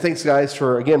Thanks, guys,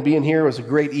 for, again, being here. It was a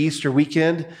great Easter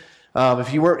weekend.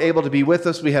 If you weren't able to be with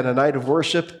us, we had a night of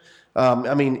worship.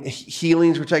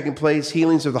 Healings were taking place,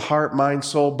 healings of the heart, mind,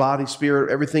 soul, body,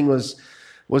 spirit. Everything was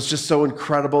just so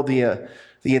incredible, the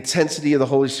intensity of the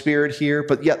Holy Spirit here,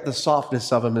 but yet the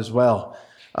softness of Him as well.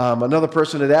 Another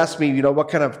person had asked me, what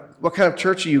kind of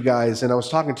church are you guys? And I was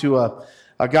talking to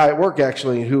a guy at work,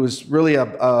 actually, who was really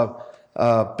a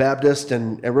Baptist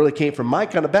and really came from my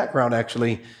kind of background,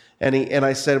 actually. And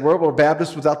I said, we're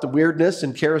Baptist without the weirdness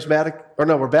and charismatic,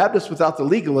 we're Baptist without the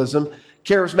legalism,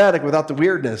 charismatic without the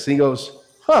weirdness. And he goes,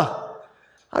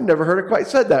 I've never heard it quite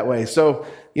said that way. So,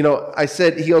 I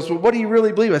said, he goes, well, what do you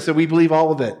really believe? I said, we believe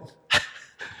all of it.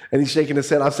 And he's shaking his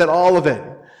head. I've said all of it.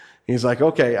 He's like,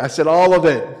 okay, I said all of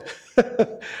it.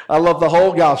 I love the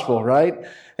whole gospel, right?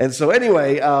 And so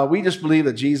anyway, we just believe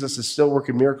that Jesus is still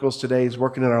working miracles today. He's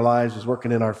working in our lives. He's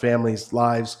working in our families'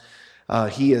 lives.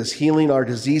 He is healing our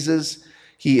diseases.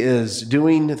 He is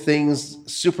doing things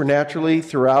supernaturally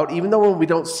throughout, even though when we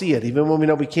don't see it, even when we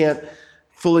know we can't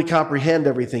fully comprehend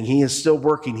everything, He is still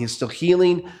working. He's still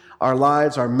healing our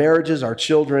lives, our marriages, our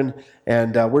children,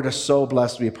 and we're just so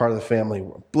blessed to be a part of the family.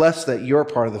 We're blessed that you're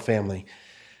part of the family.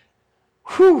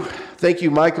 Whew. Thank you,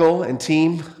 Michael and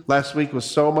team. Last week was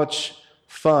so much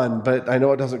fun, but I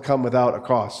know it doesn't come without a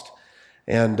cost.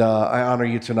 And I honor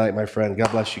you tonight, my friend.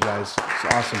 God bless you guys. It's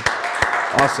awesome.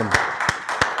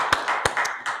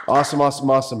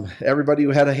 Awesome. Everybody who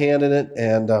had a hand in it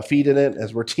and feet in it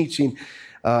as we're teaching,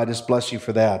 just bless you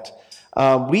for that.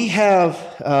 I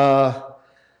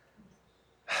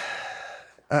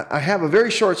have a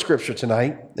very short scripture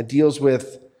tonight that deals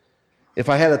with, if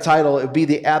I had a title, it would be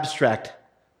the abstract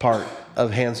part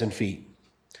of hands and feet.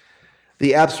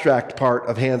 The abstract part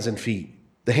of hands and feet.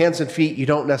 The hands and feet you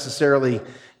don't necessarily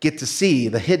get to see,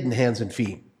 the hidden hands and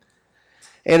feet.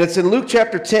 And it's in Luke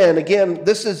chapter 10. Again,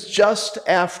 this is just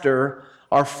after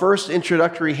our first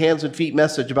introductory hands and feet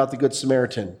message about the Good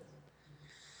Samaritan.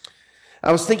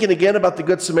 I was thinking again about the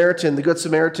Good Samaritan. The Good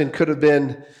Samaritan could have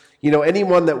been,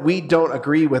 anyone that we don't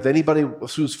agree with, anybody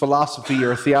whose philosophy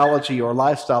or theology or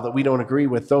lifestyle that we don't agree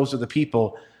with. Those are the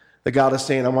people that God is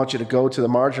saying, I want you to go to the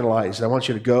marginalized. I want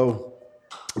you to go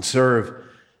and serve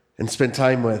and spend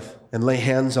time with and lay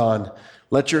hands on.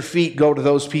 Let your feet go to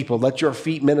those people. Let your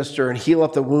feet minister and heal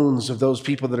up the wounds of those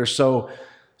people that are so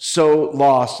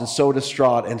lost and so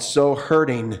distraught and so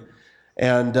hurting,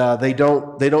 and they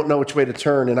don't know which way to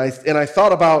turn. And I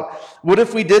thought about, what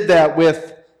if we did that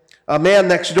with a man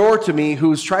next door to me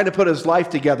who's trying to put his life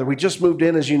together? We just moved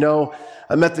in, as you know.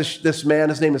 I met this man.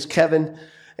 His name is Kevin,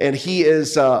 and he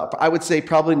is, I would say,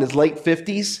 probably in his late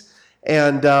 50s.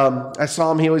 And I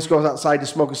saw him. He always goes outside to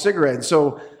smoke a cigarette. And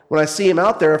so when I see him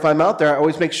out there, if I'm out there, I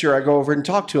always make sure I go over and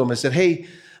talk to him. I said, hey,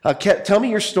 tell me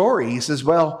your story. He says,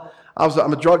 well,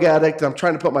 I'm a drug addict. I'm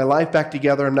trying to put my life back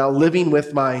together. I'm now living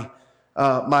with my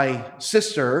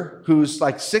sister, who's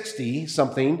like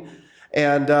 60-something,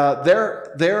 and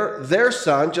their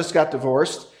son just got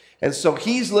divorced, and so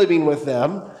he's living with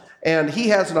them, and he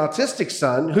has an autistic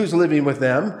son who's living with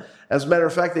them. As a matter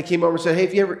of fact, they came over and said, hey,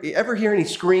 if you ever hear any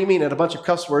screaming and a bunch of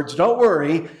cuss words, don't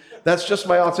worry. That's just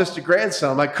my autistic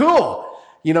grandson. I'm like, cool.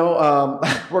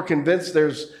 We're convinced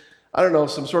there's,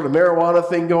 some sort of marijuana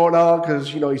thing going on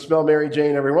because, you smell Mary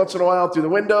Jane every once in a while through the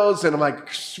windows. And I'm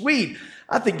like, sweet.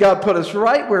 I think God put us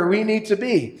right where we need to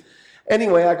be.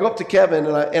 Anyway, I go up to Kevin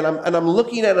and I'm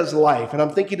looking at his life and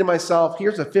I'm thinking to myself,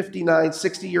 here's a 59,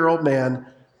 60-year-old man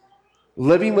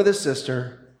living with his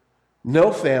sister,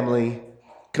 no family,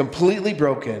 completely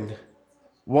broken.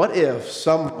 What if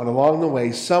someone along the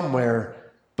way, somewhere,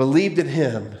 believed in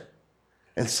him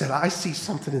and said, I see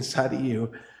something inside of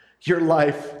you. Your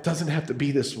life doesn't have to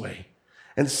be this way.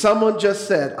 And someone just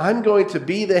said, I'm going to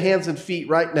be the hands and feet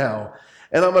right now.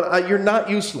 And you're not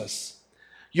useless.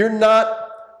 You're not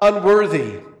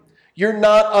unworthy. You're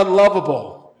not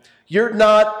unlovable. You're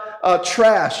not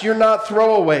trash. You're not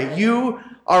throwaway. You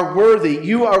are worthy.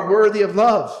 You are worthy of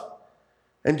love.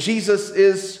 And Jesus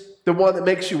is the one that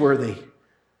makes you worthy.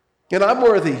 And I'm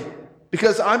worthy,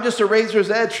 because I'm just a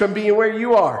razor's edge from being where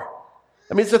you are.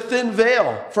 It's a thin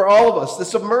veil for all of us.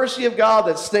 It's the mercy of God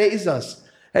that stays us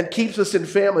and keeps us in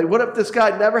family. What if this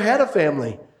guy never had a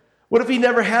family? What if he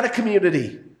never had a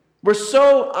community?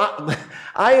 I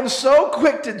am so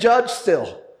quick to judge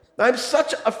still. I'm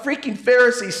such a freaking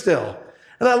Pharisee still.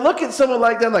 And I look at someone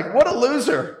like that, I'm like, what a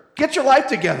loser. Get your life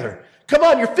together. Come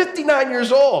on, you're 59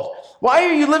 years old. Why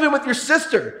are you living with your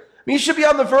sister? You should be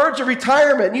on the verge of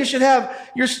retirement. You should have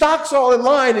your stocks all in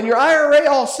line and your IRA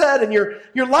all set, and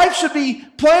your life should be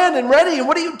planned and ready. And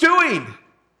what are you doing?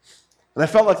 And I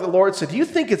felt like the Lord said, do you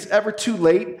think it's ever too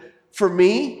late for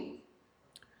me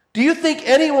Do you think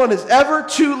anyone is ever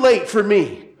too late for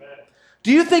me?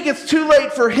 Do you think it's too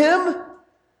late for him?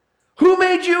 Who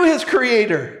made you his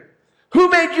creator? Who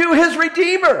made you his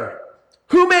redeemer?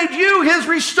 Who made you his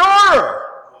restorer?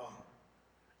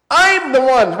 I'm the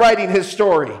one writing his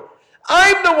story.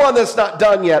 I'm the one that's not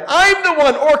done yet. I'm the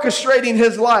one orchestrating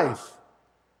his life.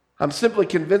 I'm simply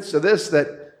convinced of this,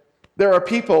 that there are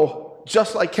people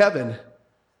just like Kevin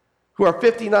who are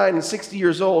 59 and 60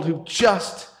 years old who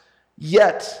just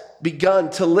yet begun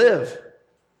to live.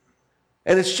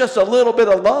 And it's just a little bit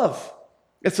of love.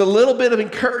 It's a little bit of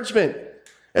encouragement.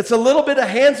 It's a little bit of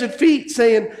hands and feet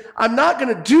saying, I'm not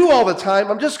going to do all the time.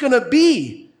 I'm just going to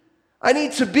be. I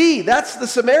need to be. That's the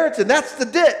Samaritan. That's the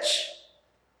ditch.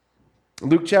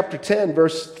 Luke chapter 10,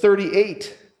 verse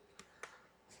 38.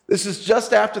 This is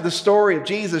just after the story of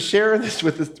Jesus sharing this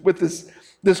with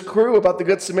this crew about the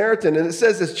Good Samaritan. And it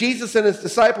says, as Jesus and his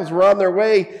disciples were on their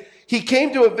way, he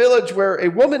came to a village where a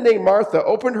woman named Martha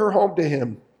opened her home to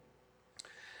him.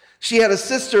 She had a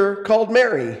sister called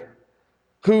Mary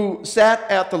who sat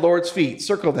at the Lord's feet.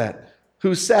 Circle that.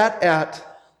 Who sat at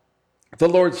the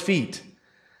Lord's feet,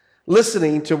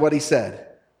 listening to what he said.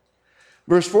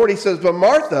 Verse 40 says, but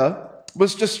Martha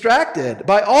was distracted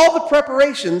by all the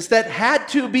preparations that had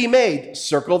to be made.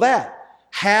 Circle that.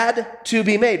 Had to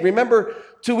be made. Remember,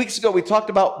 2 weeks ago, we talked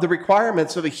about the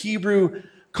requirements of a Hebrew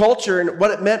culture and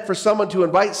what it meant for someone to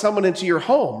invite someone into your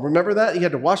home. Remember that? You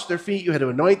had to wash their feet, you had to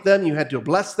anoint them, you had to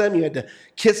bless them, you had to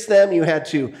kiss them, you had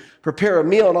to prepare a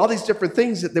meal, and all these different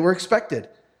things that they were expected.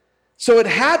 So it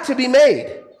had to be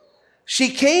made. She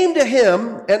came to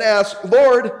him and asked,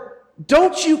 Lord,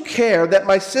 don't you care that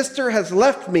my sister has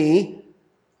left me,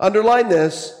 underline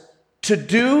this, to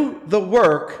do the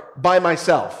work by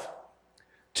myself?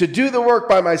 To do the work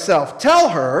by myself. Tell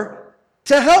her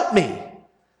to help me.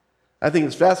 I think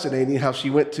it's fascinating how she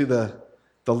went to the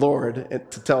Lord and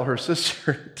to tell her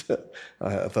sister.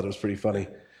 I thought it was pretty funny.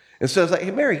 And so I was like, hey,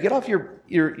 Mary, get off your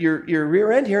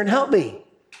rear end here and help me.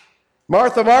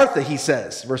 Martha, Martha, he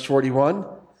says, verse 41,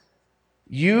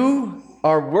 you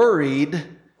are worried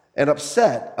and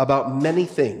upset about many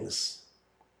things,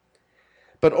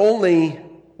 but only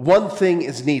one thing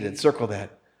is needed. Circle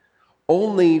that.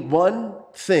 Only one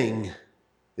thing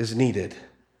is needed.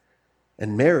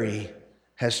 And Mary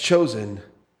has chosen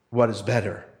what is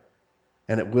better,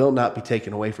 and it will not be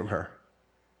taken away from her.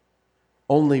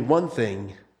 Only one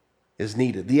thing is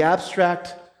needed. The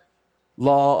abstract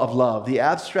law of love, the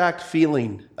abstract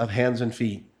feeling of hands and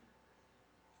feet.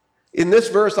 In this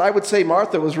verse, I would say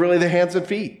Martha was really the hands and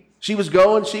feet. She was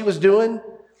going, she was doing,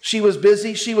 she was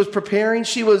busy, she was preparing,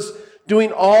 she was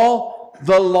doing all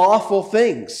the lawful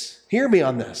things. Hear me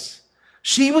on this.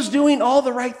 She was doing all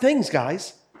the right things,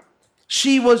 guys.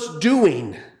 She was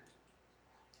doing.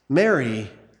 Mary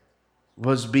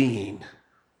was being.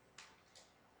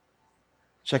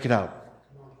 Check it out.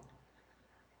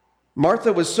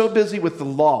 Martha was so busy with the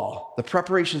law, the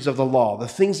preparations of the law, the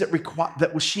things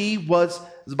that she was,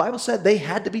 the Bible said they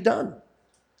had to be done,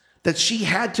 that she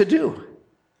had to do.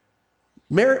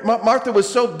 Martha was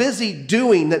so busy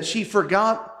doing that she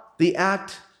forgot the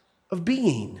act of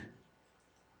being.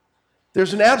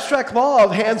 There's an abstract law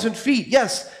of hands and feet.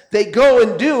 Yes, they go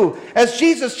and do. As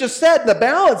Jesus just said, the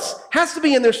balance has to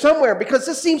be in there somewhere, because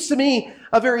this seems to me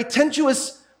a very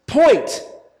tenuous point.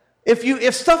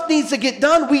 If stuff needs to get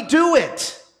done, we do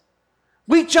it.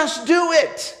 We just do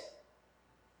it.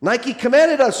 Nike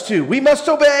commanded us to. We must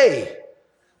obey.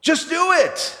 Just do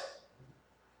it.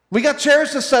 We got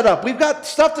chairs to set up. We've got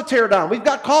stuff to tear down. We've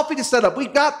got coffee to set up.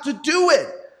 We've got to do it.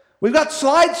 We've got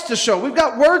slides to show. We've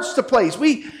got words to place.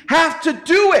 We have to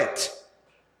do it.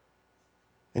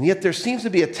 And yet there seems to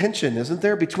be a tension, isn't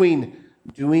there, between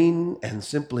doing and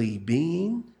simply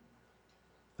being?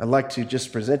 I'd like to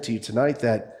just present to you tonight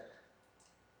that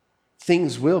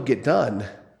things will get done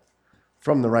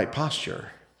from the right posture.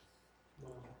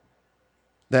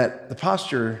 That the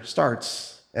posture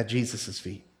starts at Jesus'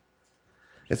 feet.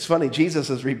 It's funny,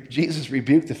 Jesus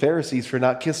rebuked the Pharisees for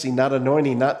not kissing, not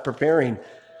anointing, not preparing,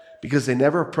 because they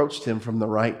never approached him from the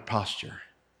right posture.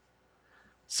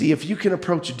 See, if you can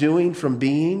approach doing from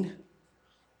being,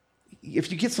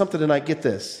 if you get something tonight, get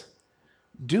this.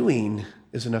 Doing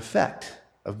is an effect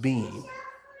of being.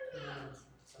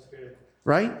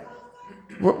 Right?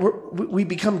 We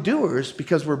become doers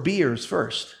because we're beers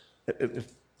first.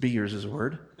 If beers is a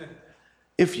word.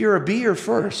 If you're a beer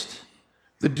first,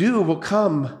 the do will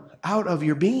come out of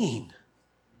your being.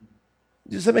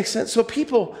 Does that make sense? So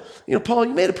people, Paul,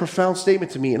 you made a profound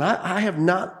statement to me, and I have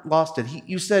not lost it.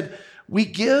 You said, we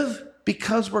give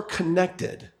because we're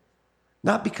connected,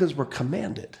 not because we're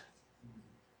commanded.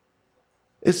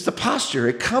 It's the posture.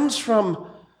 It comes from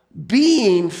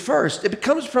being first. It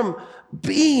comes from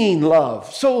being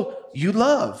love. So you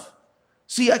love.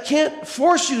 See, I can't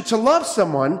force you to love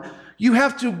someone. You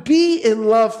have to be in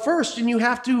love first, and you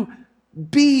have to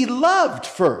be loved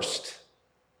first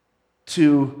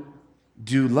to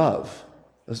do love.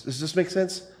 Does this make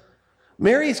sense?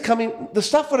 Mary's coming, the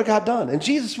stuff would have got done, and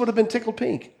Jesus would have been tickled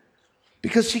pink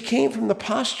because she came from the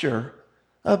posture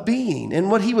of being.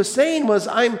 And what he was saying was,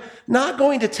 I'm not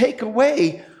going to take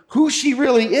away who she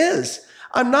really is.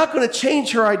 I'm not going to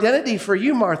change her identity for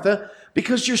you, Martha,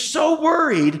 because you're so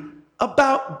worried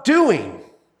about doing.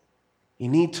 You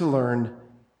need to learn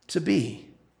to be.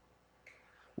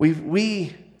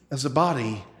 We as a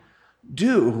body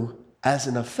do as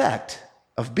an effect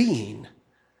of being.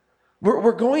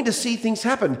 We're going to see things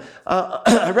happen.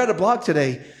 I read a blog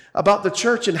today about the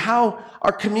church and how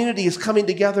our community is coming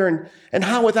together and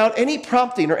how without any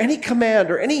prompting or any command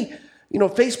or any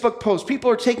Facebook post, people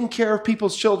are taking care of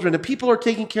people's children and people are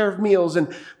taking care of meals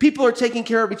and people are taking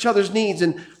care of each other's needs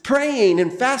and praying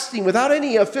and fasting without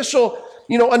any official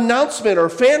announcement or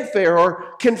fanfare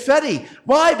or confetti.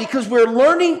 Why? Because we're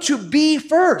learning to be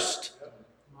first.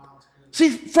 See,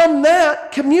 from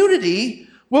that, community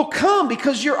will come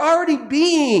because you're already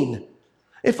being.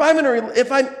 If I'm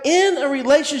in a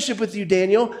relationship with you,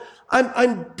 Daniel,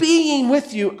 I'm being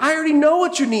with you. I already know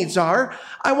what your needs are.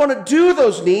 I want to do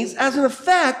those needs as an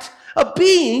effect of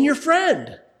being your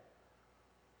friend.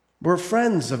 We're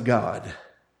friends of God,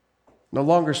 no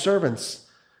longer servants.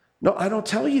 No, I don't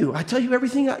tell you. I tell you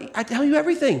everything. I tell you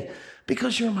everything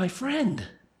because you're my friend.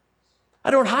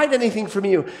 I don't hide anything from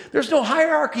you. There's no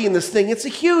hierarchy in this thing. It's a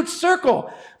huge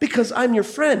circle because I'm your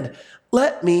friend.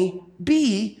 Let me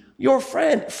be your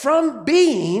friend. From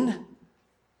being,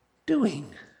 doing.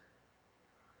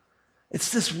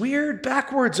 It's this weird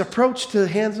backwards approach to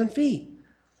hands and feet.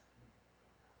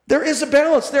 There is a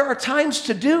balance. There are times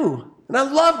to do. And I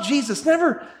love Jesus.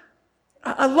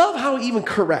 I love how he even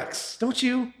corrects, don't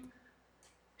you?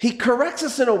 He corrects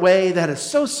us in a way that is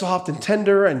so soft and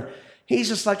tender, and he's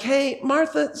just like, hey,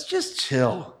 Martha, just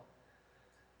chill.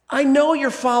 I know you're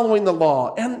following the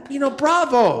law, and,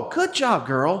 bravo, good job,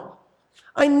 girl.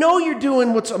 I know you're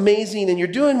doing what's amazing, and you're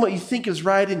doing what you think is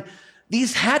right, and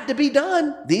these had to be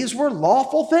done. These were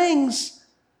lawful things.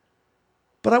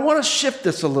 But I want to shift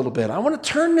this a little bit. I want to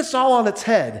turn this all on its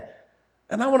head,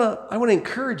 and I want to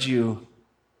encourage you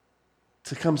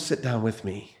to come sit down with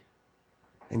me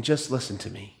and just listen to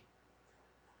me.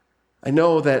 I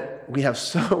know that we have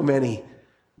so many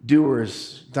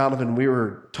doers. Donovan, we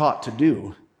were taught to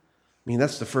do. I mean,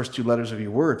 that's the first two letters of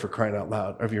your word, for crying out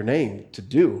loud, of your name, to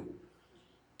do.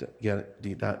 Get it?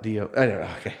 D-O. Anyway,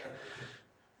 okay.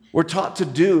 We're taught to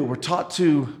do. We're taught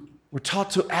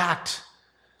to act.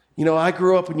 I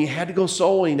grew up when you had to go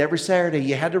soul winning every Saturday.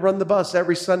 You had to run the bus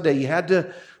every Sunday. You had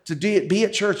to be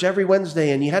at church every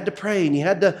Wednesday, and you had to pray, and you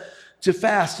had to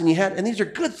fast, and these are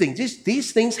good things.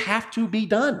 These things have to be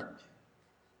done.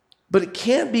 But it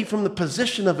can't be from the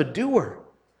position of a doer.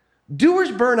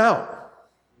 Doers burn out.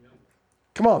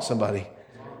 Come on, somebody.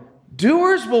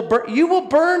 Doers you will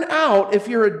burn out if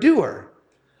you're a doer.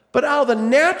 But out of the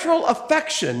natural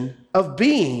affection of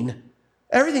being,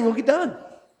 everything will get done.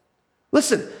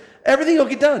 Listen, everything will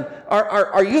get done.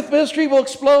 Our youth ministry will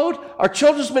explode. Our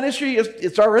children's ministry,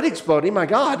 it's already exploding, my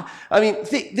God. I mean,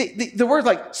 the word,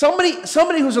 like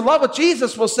somebody who's in love with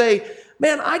Jesus will say,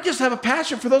 man, I just have a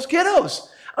passion for those kiddos.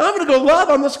 I'm going to go love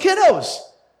on those kiddos.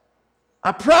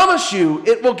 I promise you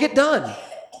it will get done.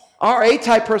 Our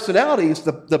A-type personalities,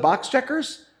 the box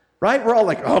checkers, right? We're all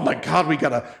like, oh my God, we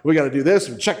gotta do this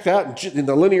and check that. And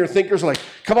the linear thinkers are like,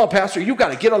 come on, Pastor, you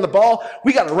got to get on the ball.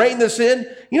 We got to rein this in.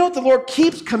 You know what the Lord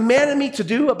keeps commanding me to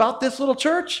do about this little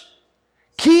church?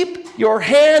 Keep your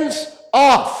hands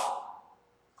off.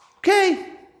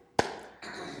 Okay.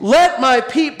 Let my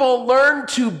people learn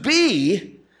to be.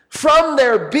 From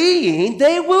their being,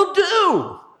 they will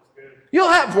do.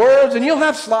 You'll have words, and you'll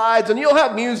have slides, and you'll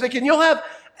have music, and you'll have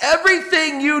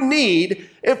everything you need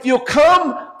if you'll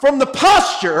come from the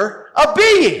posture of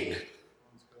being.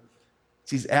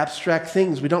 It's these abstract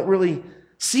things we don't really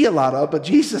see a lot of, but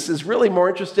Jesus is really more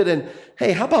interested in,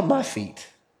 hey, how about my feet?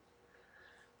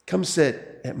 Come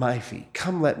sit at my feet.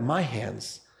 Come let my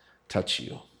hands touch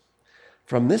you.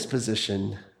 From this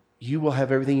position, you will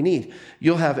have everything you need.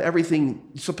 You'll have everything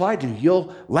supplied to you.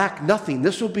 You'll lack nothing.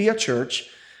 This will be a church.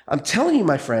 I'm telling you,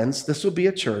 my friends, this will be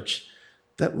a church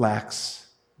that lacks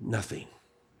nothing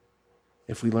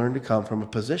if we learn to come from a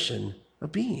position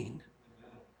of being.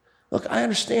 Look, I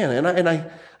understand, and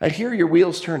I hear your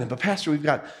wheels turning, but Pastor, we've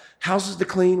got houses to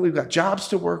clean, we've got jobs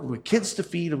to work, we've got kids to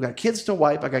feed, we've got kids to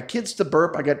wipe, I got kids to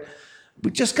burp,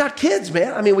 We just got kids,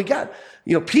 man. I mean, we got,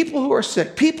 people who are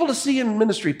sick, people to see in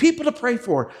ministry, people to pray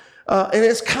for. And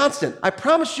it's constant. I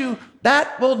promise you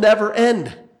that will never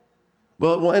end.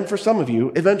 Well, it will end for some of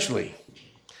you eventually.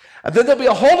 And then there'll be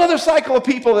a whole other cycle of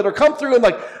people that will come through and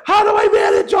like, how do I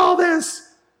manage all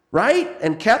this? Right?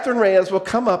 And Catherine Reyes will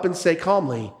come up and say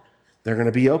calmly, they're going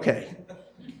to be okay.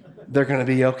 They're going to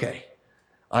be okay.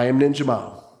 I am Ninja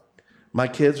Mom. My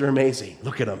kids are amazing.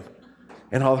 Look at them.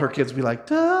 And all her kids will be like,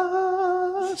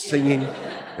 da, singing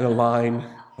in a line.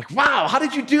 Like, wow, how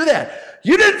did you do that?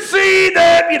 You didn't see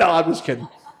them. I'm just kidding.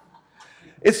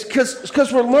 It's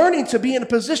because we're learning to be in a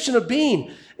position of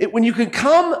being. When you can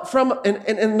come from, and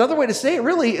another way to say it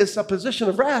really is a position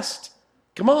of rest.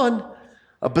 Come on.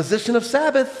 A position of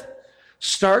Sabbath.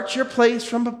 Start your place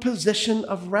from a position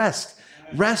of rest.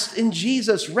 Rest in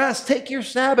Jesus. Rest. Take your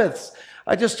Sabbaths.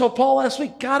 I just told Paul last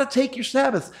week, gotta take your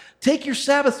Sabbaths. Take your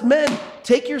Sabbaths, men.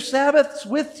 Take your Sabbaths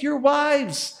with your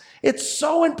wives. It's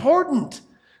so important.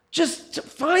 Just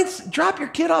drop your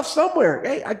kid off somewhere.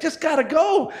 Hey, I just gotta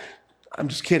go. I'm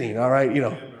just kidding, all right?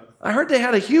 I heard they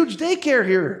had a huge daycare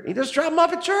here. You just drop them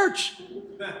off at church.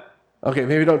 Okay,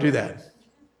 maybe don't do that.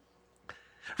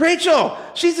 Rachel,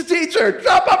 she's a teacher.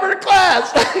 Drop off her to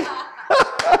class.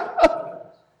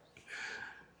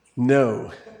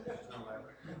 No.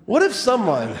 What if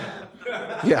someone,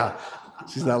 yeah,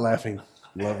 she's not laughing.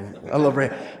 I love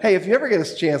Rachel. Hey, if you ever get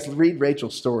a chance, read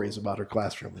Rachel's stories about her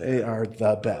classroom. They are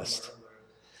the best.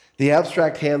 The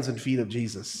abstract hands and feet of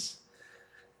Jesus.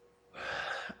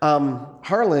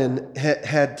 Harlan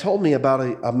had told me about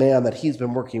a man that he's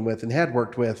been working with and had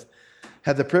worked with,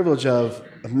 had the privilege of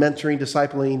mentoring,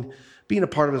 discipling, being a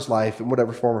part of his life in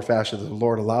whatever form or fashion that the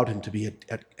Lord allowed him to be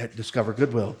at Discover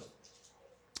Goodwill.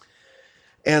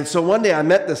 And so one day I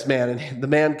met this man, and the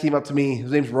man came up to me.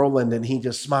 His name's Roland, and he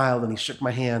just smiled, and he shook my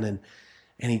hand, and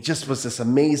he just was this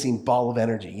amazing ball of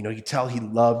energy. You could tell he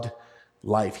loved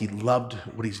life. He loved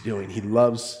what he's doing. He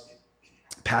loves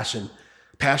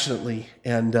passionately.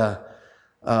 And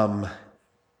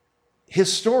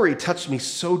his story touched me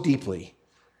so deeply,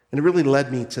 and it really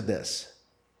led me to this,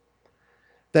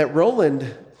 that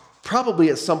Roland probably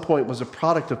at some point was a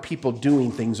product of people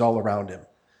doing things all around him.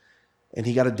 And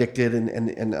he got addicted,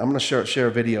 and I'm going to share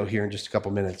a video here in just a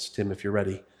couple minutes, Tim, if you're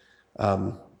ready,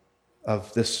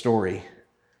 of this story.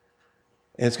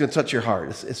 And it's going to touch your heart.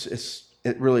 It's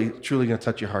really, truly going to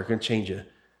touch your heart, going to change you.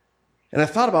 And I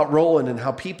thought about Roland and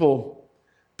how people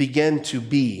began to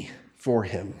be for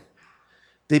him.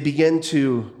 They began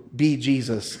to be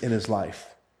Jesus in his life.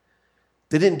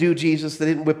 They didn't do Jesus. They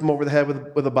didn't whip him over the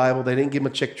head with a Bible. They didn't give him a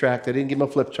chick tract. They didn't give him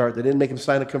a flip chart. They didn't make him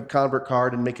sign a convert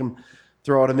card and make him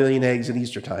throw out 1,000,000 eggs at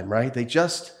Easter time, right? They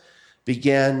just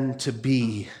began to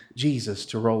be Jesus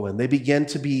to Roland. They began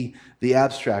to be the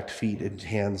abstract feet and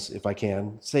hands, if I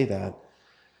can say that,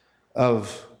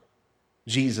 of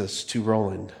Jesus to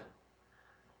Roland.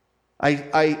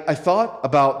 I thought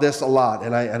about this a lot,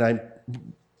 and I'm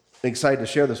excited to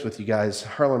share this with you guys.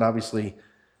 Harlan obviously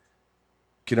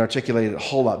can articulate it a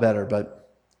whole lot better, but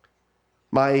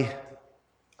I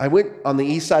went on the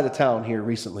east side of town here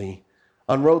recently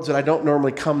on roads that I don't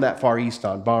normally come that far east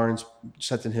on, Barnes,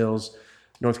 Sutton Hills,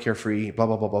 North Carefree, blah,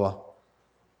 blah, blah, blah, blah.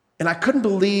 And I couldn't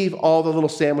believe all the little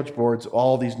sandwich boards,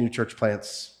 all these new church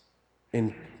plants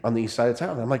on the east side of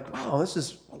town. I'm like, wow,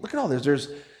 look at all this. There's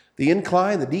the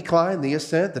incline, the decline, the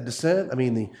ascent, the descent. I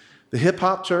mean, the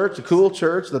hip-hop church, the cool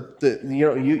church,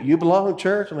 you belong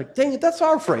church. I'm like, dang it, that's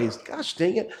our phrase. Gosh,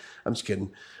 dang it. I'm just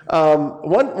kidding.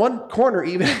 One corner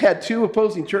even had 2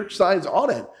 opposing church signs on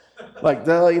it. Like,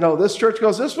 this church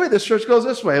goes this way, this church goes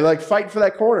this way, like fighting for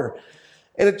that corner.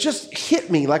 And it just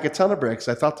hit me like a ton of bricks.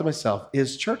 I thought to myself,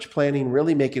 is church planting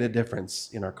really making a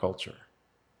difference in our culture?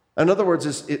 In other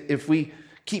words, if we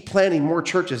keep planting more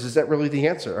churches, is that really the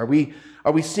answer? Are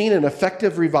we seeing an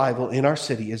effective revival in our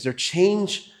city? Is there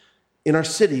change in our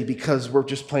city because we're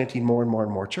just planting more and more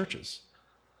and more churches?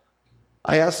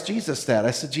 I asked Jesus that.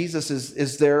 I said, Jesus,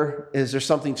 is there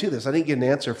something to this? I didn't get an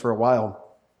answer for a while.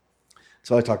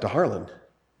 So I talked to Harlan.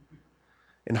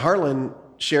 And Harlan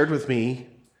shared with me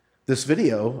this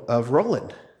video of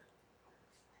Roland.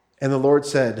 And the Lord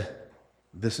said,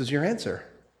 this is your answer.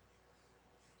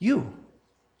 You.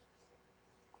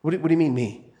 What do you mean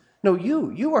me? No,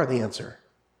 you are the answer.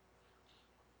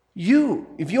 You,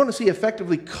 if you want to see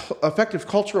effective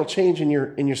cultural change in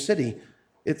your city,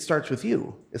 it starts with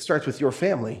you. It starts with your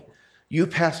family. You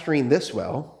pastoring this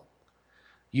well,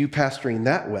 you pastoring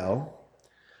that well,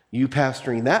 you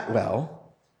pastoring that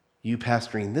well, you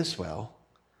pastoring this well,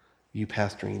 you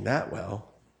pastoring that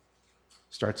well.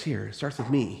 Starts here. It starts with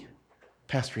me,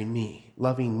 pastoring me,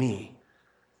 loving me,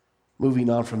 moving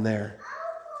on from there.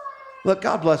 Look,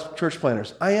 God bless church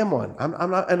planners. I am one.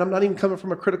 I'm not, and I'm not even coming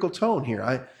from a critical tone here.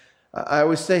 I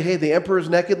always say, hey, the emperor's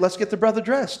naked. Let's get the brother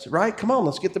dressed, right? Come on,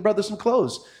 let's get the brother some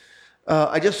clothes.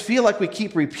 I just feel like we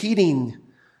keep repeating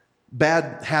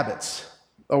bad habits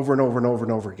over and over and over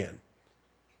and over again,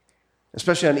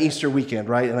 especially on Easter weekend,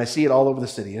 right? And I see it all over the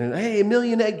city. And hey, a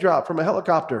million egg drop from a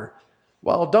helicopter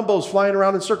while Dumbo's flying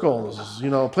around in circles,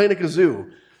 playing a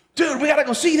kazoo. Dude, we got to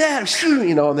go see that,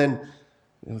 and then,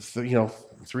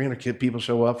 300 people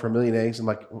show up for a million eggs. I'm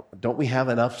like, don't we have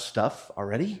enough stuff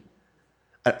already?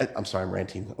 I'm sorry, I'm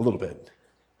ranting a little bit.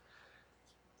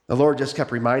 The Lord just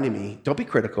kept reminding me, don't be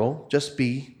critical, just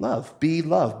be love, be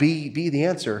the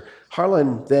answer.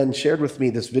 Harlan then shared with me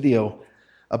this video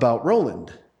about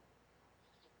Roland,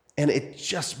 and it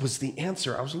just was the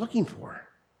answer I was looking for.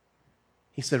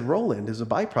 He said, Roland is a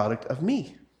byproduct of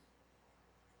me.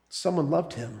 Someone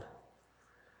loved him.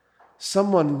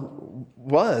 Someone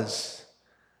was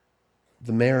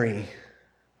the Mary.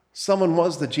 Someone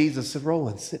was the Jesus said,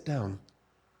 Roland, sit down.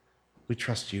 We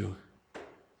trust you.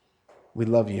 We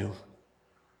love you.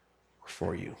 We're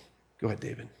for you. Go ahead,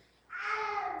 David.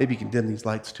 Maybe you can dim these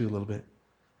lights too a little bit.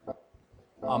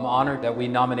 I'm honored that we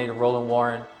nominated Roland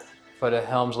Warren for the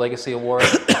Helms Legacy Award.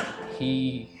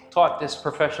 He taught this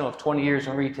professional of 20 years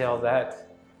in retail that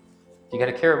you got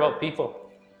to care about people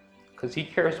because he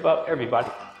cares about everybody.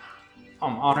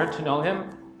 I'm honored to know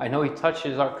him. I know he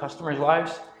touches our customers'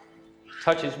 lives, he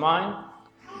touches mine,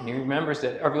 and he remembers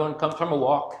that everyone comes from a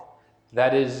walk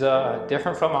that is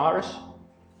different from ours,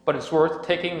 but it's worth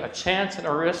taking a chance and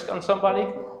a risk on somebody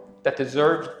that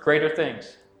deserves greater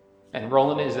things. And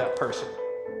Roland is that person.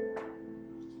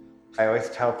 I always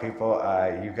tell people,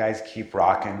 you guys keep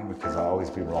rocking because I'll always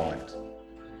be Roland.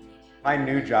 My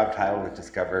new job title with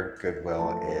Discover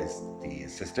Goodwill is the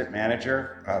Assistant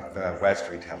Manager of the West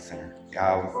Retail Center.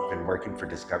 I've been working for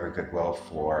Discover Goodwill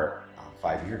for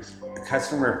 5 years. The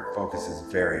customer focus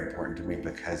is very important to me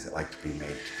because I like to be made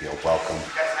to feel welcome. You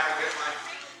guys have a good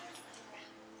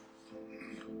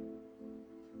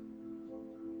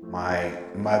one. My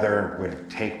mother would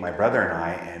take my brother and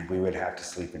I, and we would have to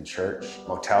sleep in church,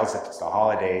 motels if it's the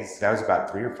holidays. That was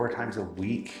about 3 or 4 times a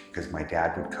week because my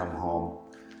dad would come home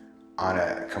on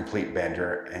a complete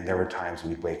bender, and there were times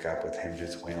we'd wake up with him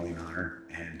just wailing on her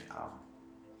and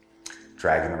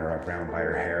dragging her around by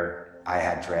her hair. I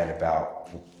had dread about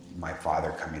my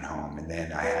father coming home, and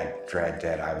then I had dread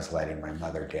that I was letting my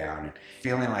mother down and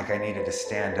feeling like I needed to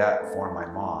stand up for my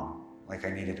mom, like I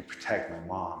needed to protect my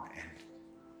mom.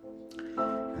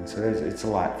 And so it's a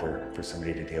lot for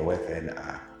somebody to deal with.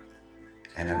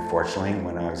 And unfortunately,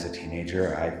 when I was a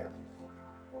teenager,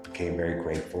 I became very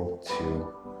grateful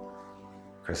to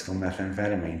crystal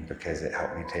methamphetamine because it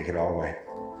helped me take it all away.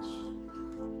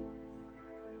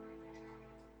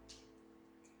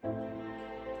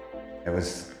 It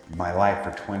was my life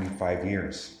for 25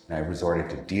 years. I resorted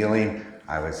to dealing.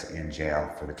 I was in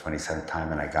jail for the 27th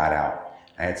time and I got out.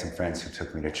 I had some friends who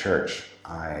took me to church.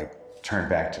 I turned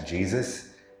back to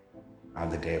Jesus on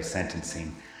the day of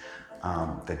sentencing.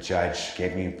 The judge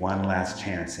gave me one last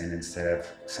chance, and instead of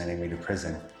sending me to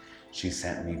prison, she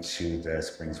sent me to the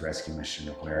Springs Rescue Mission,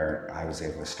 where I was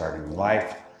able to start a new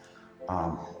life,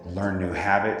 learn new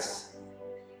habits.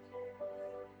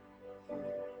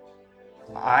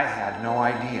 I had no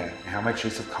idea how much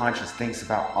your subconscious thinks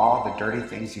about all the dirty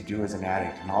things you do as an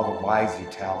addict and all the lies you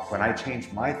tell. When I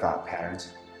changed my thought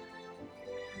patterns,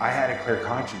 I had a clear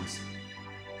conscience.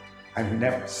 I've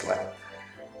never slept.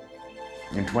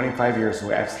 In 25 years, the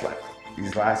way I've slept,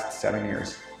 these last 7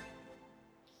 years.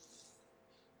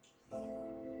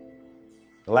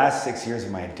 The last 6 years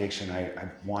of my addiction, I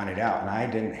wanted out, and I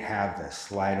didn't have the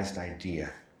slightest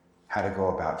idea how to go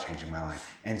about changing my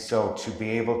life. And so to be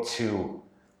able to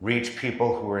reach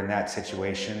people who are in that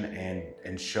situation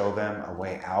and show them a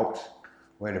way out,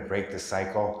 a way to break the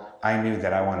cycle, I knew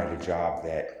that I wanted a job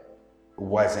that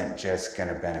wasn't just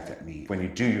gonna benefit me. When you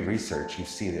do your research, you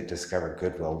see that Discover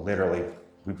Goodwill, literally,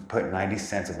 we put 90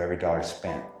 cents of every dollar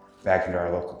spent back into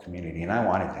our local community, and I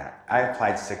wanted that. I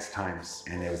applied 6 times,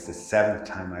 and it was the 7th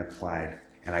time I applied,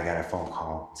 and I got a phone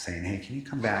call saying, hey, can you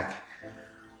come back?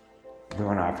 We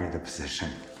want to offer you the position.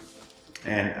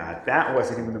 And that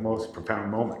wasn't even the most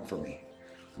profound moment for me.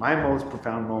 My most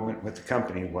profound moment with the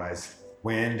company was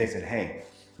when they said, hey,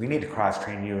 we need to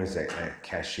cross-train you as a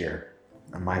cashier.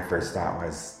 And my first thought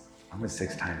was, I'm a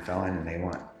 6-time felon and they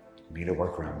want me to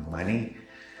work around money?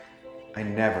 I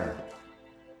never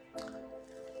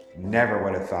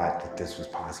would have thought that this was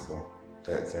possible.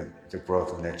 The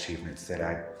growth and the achievements that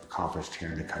I accomplished here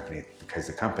in the company, because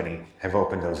the company have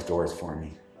opened those doors for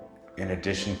me. In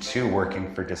addition to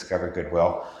working for Discover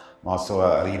Goodwill, I'm also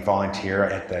a lead volunteer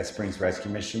at the Springs Rescue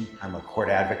Mission. I'm a court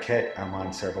advocate. I'm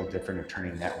on several different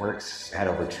attorney networks. I had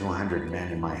over 200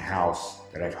 men in my house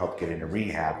that I've helped get into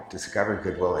rehab. Discover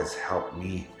Goodwill has helped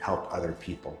me help other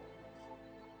people.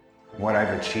 What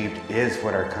I've achieved is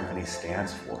what our company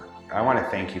stands for. I want to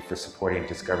thank you for supporting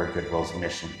Discover Goodwill's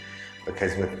mission,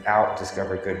 because without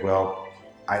Discover Goodwill,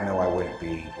 I know I wouldn't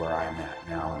be where I'm at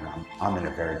now, and I'm in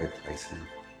a very good place now.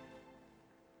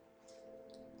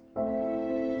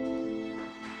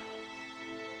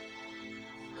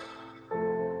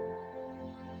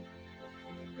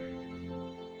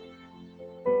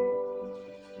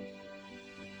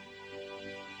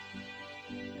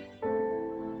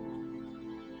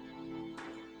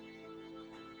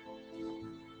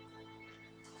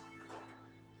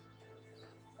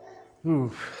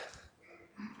 Ooh.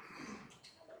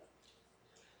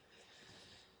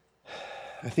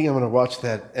 I think I'm going to watch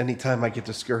that anytime I get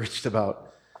discouraged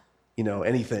about,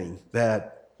 anything.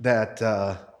 That's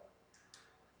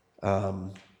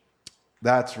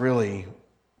really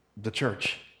the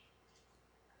church.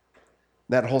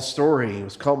 That whole story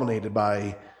was culminated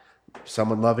by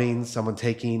someone loving, someone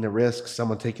taking a risk,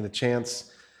 someone taking a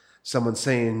chance, someone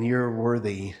saying, "You're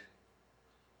worthy."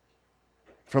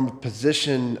 From a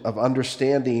position of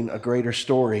understanding a greater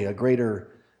story, a greater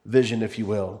vision, if you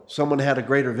will. Someone had a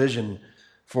greater vision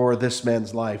for this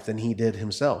man's life than he did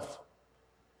himself.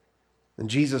 And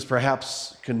Jesus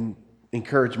perhaps can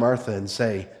encourage Martha and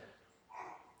say,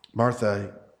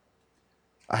 "Martha,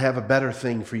 I have a better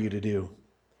thing for you to do.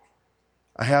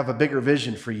 I have a bigger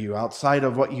vision for you outside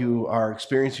of what you are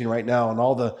experiencing right now and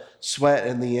all the sweat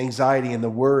and the anxiety and the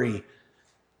worry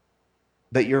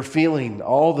that you're feeling,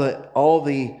 all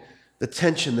the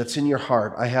tension that's in your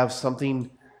heart. I have something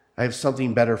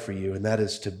better for you, and that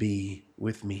is to be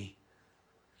with me."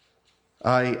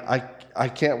 I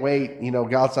can't wait.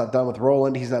 God's not done with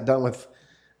Roland. He's not done with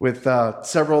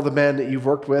several of the men that you've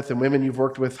worked with and women you've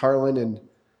worked with, Harlan,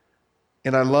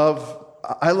 and I love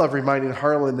reminding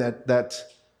Harlan that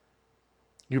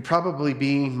you're probably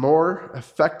being more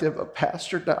effective a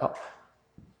pastor now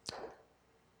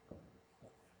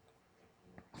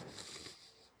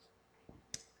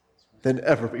than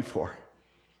ever before.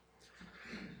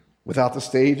 Without the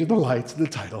stage and the lights and the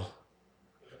title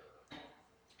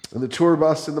and the tour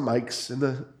bus and the mics and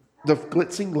the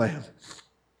glitz and glam,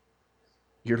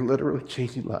 you're literally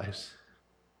changing lives.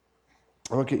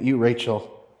 I look at you,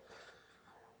 Rachel,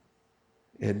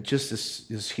 and just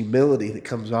this humility that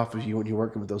comes off of you when you're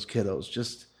working with those kiddos,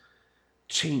 just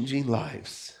changing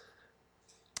lives,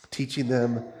 teaching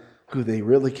them who they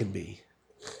really can be.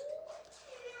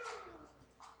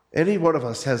 Any one of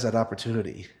us has that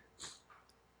opportunity.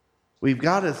 We've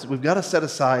got to set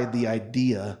aside the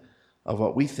idea of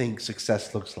what we think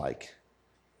success looks like.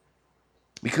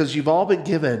 Because you've all been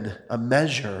given a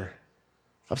measure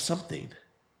of something.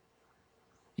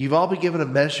 You've all been given a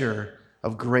measure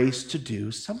of grace to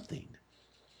do something.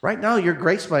 Right now, your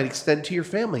grace might extend to your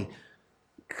family.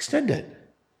 Extend it.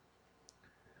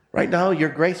 Right now, your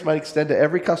grace might extend to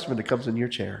every customer that comes in your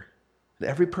chair, and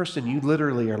every person you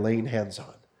literally are laying hands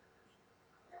on.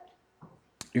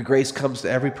 Your grace comes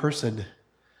to every person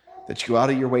that you go out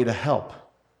of your way to help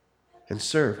and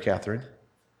serve, Catherine.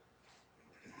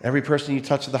 Every person you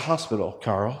touch at the hospital,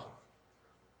 Carl.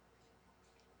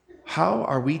 How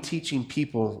are we teaching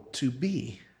people to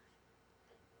be?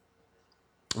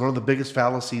 One of the biggest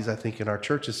fallacies, I think, in our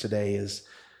churches today is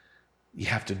you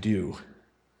have to do.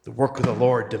 The work of the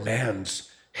Lord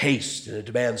demands haste, and it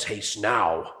demands haste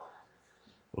now.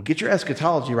 Well, get your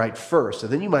eschatology right first,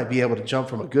 and then you might be able to jump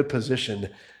from a good position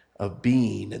of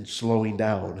being and slowing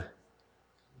down,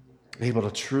 able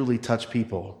to truly touch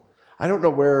people. I don't know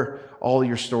where all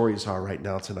your stories are right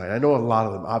now tonight. I know a lot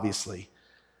of them, obviously.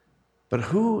 But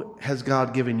who has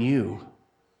God given you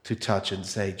to touch and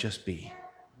say, just be?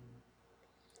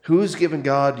 Who's given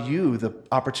God you the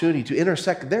opportunity to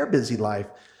intersect their busy life,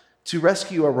 to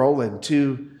rescue a Roland,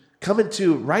 to come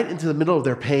right into the middle of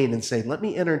their pain and say, let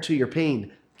me enter into your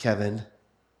pain, Kevin.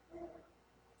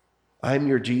 I'm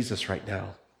your Jesus right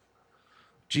now.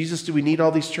 Jesus, do we need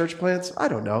all these church plants? I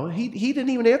don't know. He didn't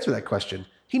even answer that question.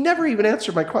 He never even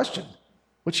answered my question,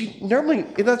 which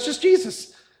that's just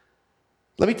Jesus.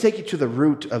 Let me take you to the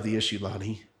root of the issue,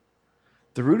 Lonnie.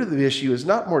 The root of the issue is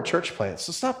not more church plants,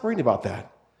 so stop worrying about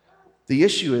that. The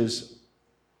issue is,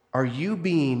 are you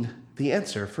being the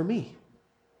answer for me?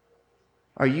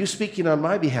 Are you speaking on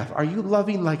my behalf? Are you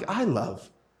loving like I love?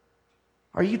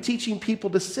 Are you teaching people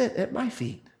to sit at my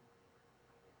feet?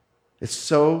 It's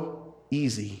so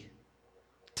easy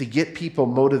to get people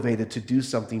motivated to do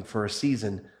something for a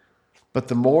season, but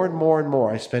the more and more and more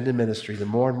I spend in ministry, the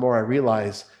more and more I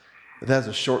realize But that's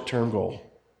a short-term goal.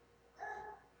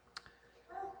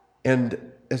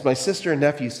 And as my sister and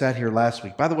nephew sat here last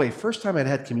week, by the way, first time I'd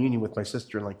had communion with my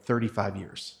sister in like 35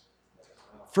 years.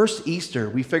 First Easter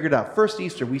we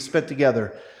spent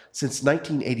together since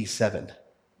 1987.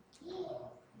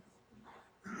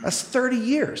 That's 30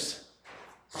 years.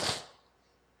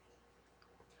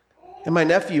 And my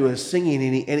nephew is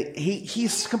singing, and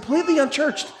he's completely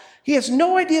unchurched. He has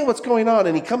no idea what's going on,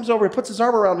 and he comes over and puts his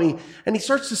arm around me, and he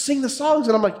starts to sing the songs,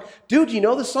 and I'm like, dude, you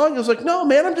know the song? He was like, no,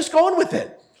 man, I'm just going with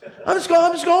it. I'm just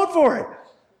going for it.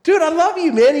 Dude, I love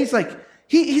you, man. He's like,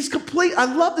 he's complete. I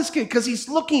love this kid because he's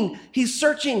looking, he's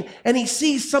searching, and he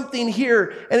sees something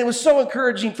here, and it was so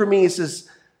encouraging for me. He says,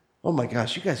 oh my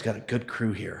gosh, you guys got a good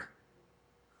crew here.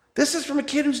 This is from a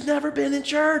kid who's never been in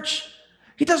church.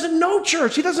 He doesn't know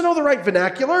church. He doesn't know the right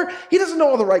vernacular. He doesn't know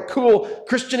all the right cool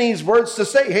Christianese words to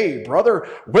say. Hey, brother,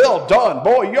 well done.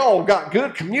 Boy, y'all got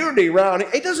good community around here.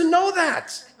 He doesn't know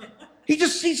that. He's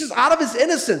just out of his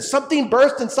innocence. Something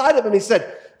burst inside of him. He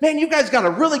said, man, you guys got a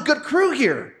really good crew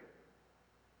here.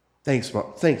 Thanks,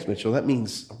 Mitchell. That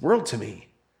means a world to me.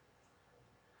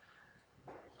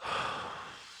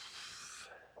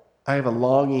 I have a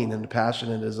longing and a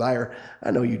passion and a desire. I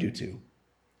know you do too.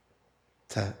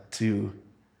 To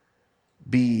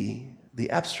be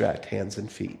the abstract hands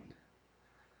and feet.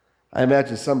 I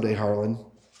imagine someday, Harlan,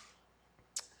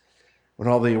 when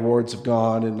all the awards have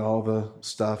gone and all the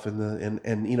stuff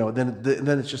and you know,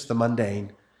 then it's just the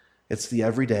mundane. It's the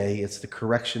everyday. It's the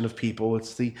correction of people.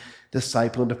 It's the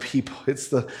discipling of people. It's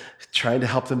the trying to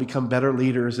help them become better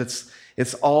leaders.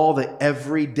 It's all the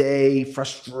everyday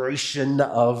frustration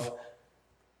of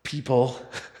people.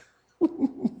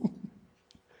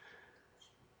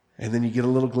 And then you get a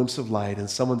little glimpse of light and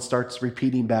someone starts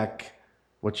repeating back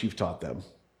what you've taught them.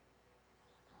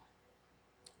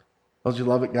 Don't you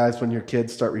love it, guys, when your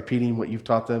kids start repeating what you've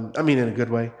taught them? I mean, in a good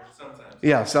way. Sometimes.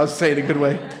 Yeah, so I was saying in a good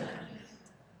way.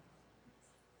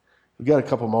 We've got a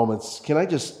couple moments. Can I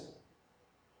just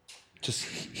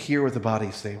hear what the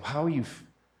body's saying? How are you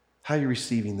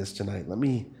receiving this tonight? Let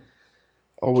me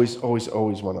always want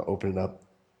to open it up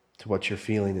to what you're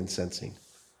feeling and sensing.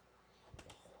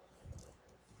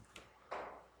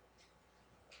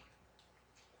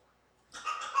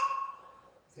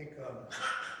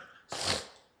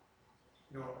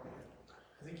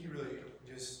 I think you really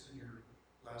just, in your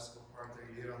last little part there,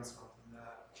 you hit on something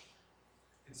that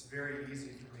it's very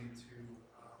easy for me to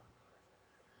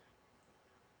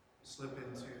slip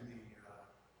into the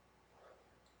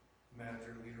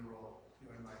manager leader role, in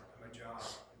my job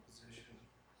and position.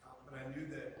 But I knew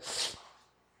that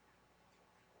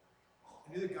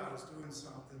God was doing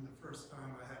something the first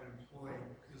time I had an employee,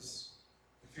 because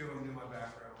the field knew my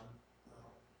background.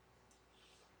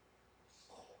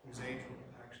 It was Angel,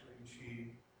 actually, and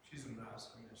she's a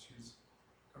mess. I mean, she's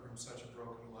come from such a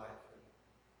broken life.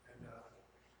 And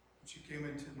when she came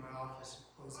into my office and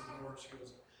closed the door, she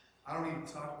goes, I don't need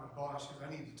to talk to my boss. She goes, I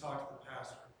need to talk to the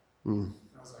pastor. And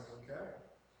I was like, okay.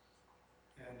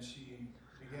 And she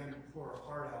began to pour her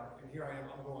heart out. And here I am,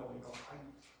 I'm going,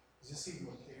 is this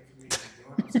even okay for me to be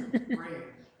doing? I was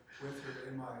praying with her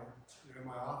in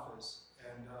my office.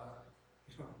 And,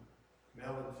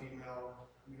 male and female,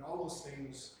 all those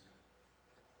things,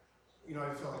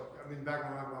 I felt like, back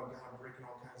when I went down, breaking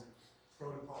all kinds of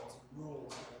protocols and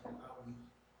rules, and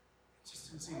it just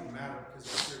didn't seem to matter because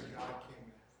the Spirit of God came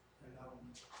in. And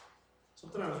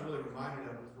something I was really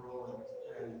reminded of with Roland,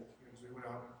 and as we went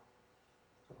out a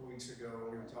couple weeks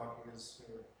ago, we were talking as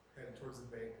we were heading towards the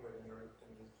banquet, and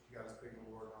he got his big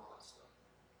award and all that stuff.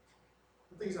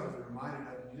 The things I was reminded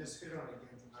of, and you just hit on it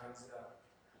again tonight, is that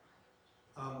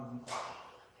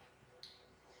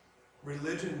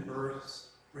religion births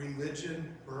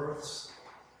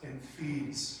and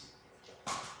feeds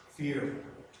fear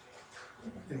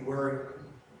and worry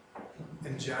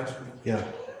and judgment and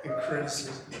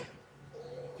criticism.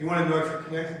 If you want to know if you're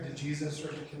connected to Jesus or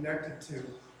if you're connected to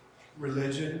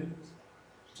religion,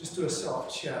 just do a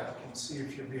self-check and see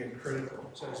if you're being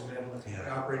critical,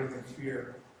 judgmental, operating in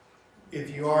fear.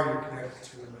 If you are, you're connected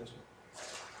to religion.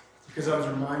 Because I was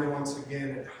reminded once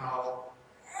again at how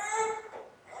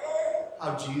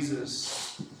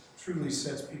Jesus truly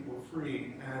sets people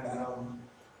free.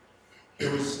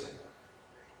 And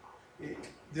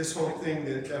this whole thing,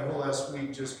 that whole last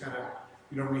week, just kind of,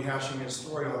 rehashing his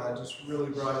story on that, just really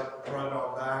brought it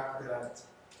all back. That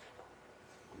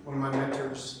one of my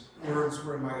mentors' words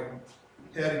were in my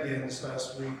head again this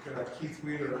last week. Keith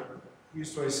Wheeler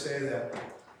used to always say that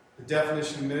the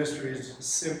definition of ministry is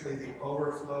simply the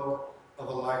overflow of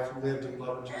a life lived in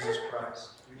love of Jesus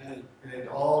Christ. Amen. And it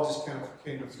all just kind of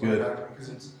came to flow back because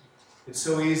it's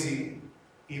so easy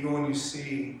even when you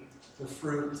see the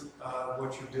fruit of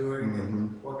what you're doing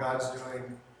and what God's doing,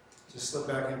 just slip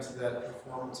back into that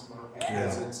performance mode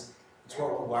because it's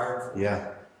what we're wired for.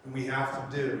 Yeah. And we have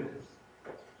to do.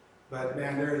 But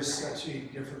man, there is such a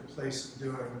different place of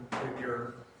doing when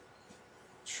you're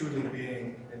truly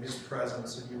being in His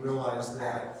presence, and you realize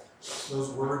that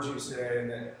those words you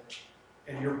say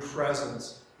and your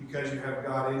presence, because you have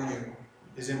God in you,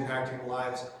 is impacting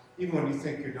lives, even when you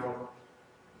think you don't,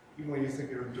 even when you think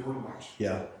you're doing much.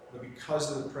 Yeah. But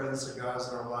because of the presence of God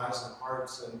in our lives and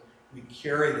hearts, and we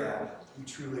carry that, we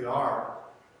truly are.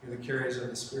 We're the carriers of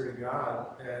the Spirit of God,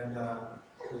 and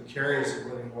we're the carriers of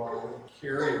living water. We're the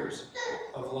carriers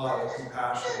of love,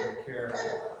 compassion, and care.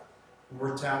 And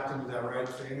we're tapped into that right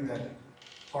thing, that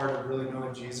part of really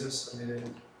knowing Jesus. I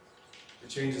mean, it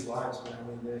changes lives, man.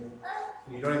 I mean,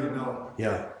 and you don't even know it.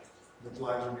 Yeah. The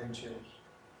lives are being changed.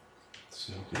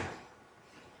 So good.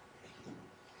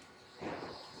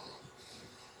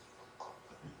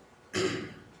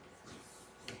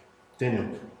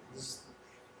 Daniel.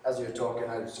 As you were talking,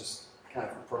 I was just kind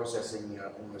of processing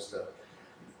almost a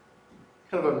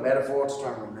kind of a metaphor to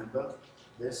try and remember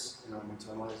this,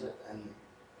 internalize it. And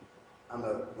I'm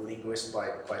a linguist by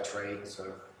trade,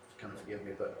 so kind of forgive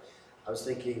me, but I was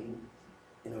thinking,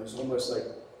 it's almost like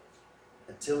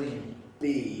until you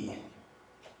be,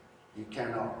 you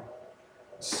cannot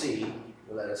see,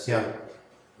 or let us say,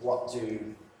 what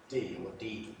to D or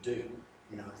D to do.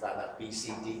 It's that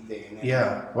BCD thing.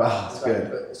 Yeah, wow, that's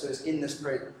good. So it's in this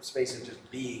space of just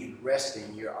being and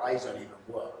resting, your eyes don't even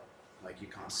work. Like you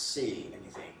can't see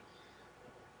anything.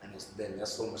 And then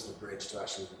that's almost the bridge to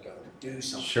actually go and do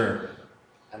something. Sure.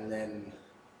 And then,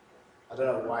 I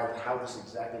don't know how this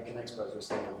exactly connects, but I was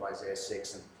thinking of Isaiah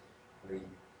 6 and where he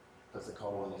puts the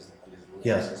coal on his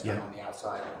lips, it's on the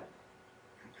outside.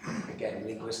 Again,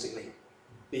 linguistically,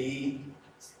 B,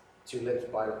 two lips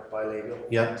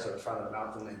bilabial, so in front of the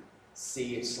mouth, and then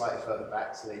C is slightly further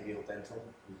back, so labial dental.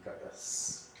 You've got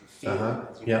this, you can feel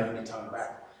it as you bring your tongue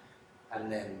back.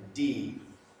 And then D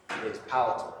is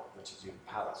palatal, which is your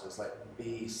palate. So it's like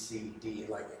B, C, D,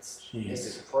 like it's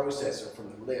this processor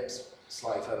from the lips,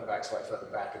 slightly further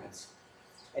back, and it's.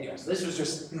 Anyways, this was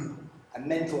just a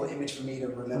mental image for me to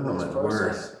remember this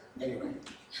process. Anyway,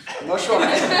 I'm not sure.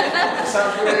 It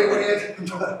sounds really weird,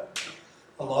 but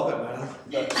I love it, man.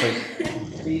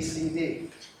 But B, C, D.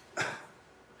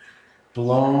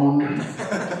 Blown.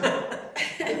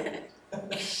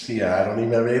 Yeah, I don't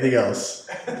even have anything else.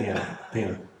 Dana.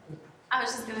 I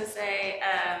was just gonna say,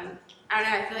 I don't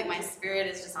know, I feel like my spirit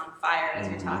is just on fire as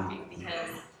you're talking, because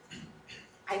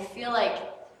I feel like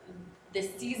the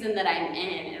season that I'm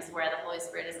in is where the Holy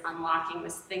Spirit is unlocking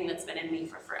this thing that's been in me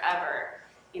for forever.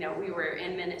 We were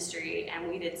in ministry and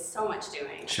we did so much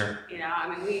doing. Sure. I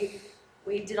mean,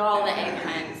 we did all the egg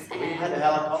hunts, and We had a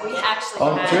helicopter. we actually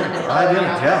Oh, had sure. I did it,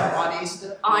 yeah. On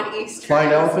Easter. on Easter. Flying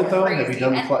It was elephant, though? Have you crazy.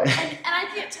 done the fly- And I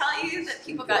can't tell you that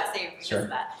people got saved because Sure. of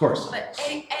that. Of course. But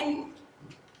and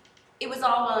it was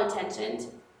all well intentioned,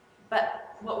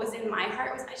 but what was in my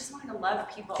heart was I just wanted to love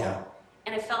people. Yeah.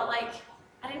 And I felt like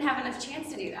I didn't have enough chance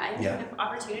to do that. I didn't Yeah. have enough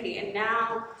opportunity. And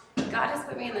now God has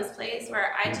put me in this place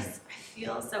where I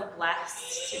feel so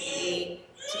blessed to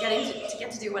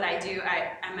get to do what I do.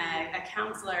 I'm a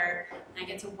counselor, and I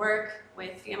get to work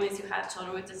with families who have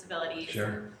children with disabilities.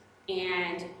 Sure.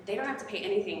 And they don't have to pay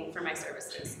anything for my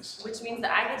services, which means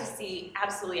that I get to see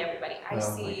absolutely everybody. I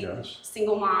see gosh.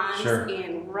 single moms Sure.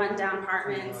 in rundown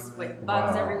apartments with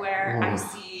bugs Wow. everywhere. Ooh. I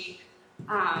see,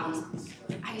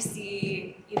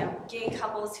 gay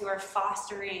couples who are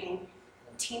fostering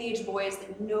teenage boys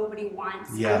that nobody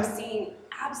wants. Yeah. I'm seeing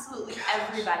absolutely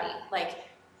everybody, like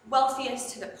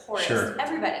wealthiest to the poorest, Sure.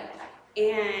 everybody.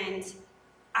 And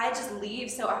I just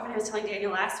leave so often. I was telling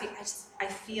Daniel last week, I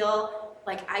feel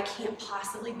like I can't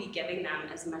possibly be giving them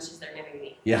as much as they're giving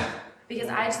me. Yeah. Because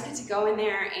I just get to go in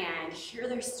there and hear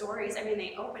their stories. I mean,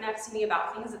 they open up to me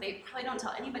about things that they probably don't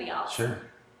tell anybody else. Sure.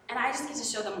 And I just get to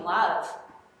show them love.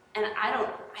 And I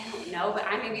don't know, but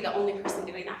I may be the only person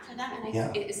doing that for them.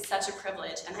 And it is such a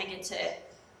privilege. And I get to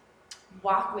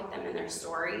walk with them in their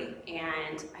story.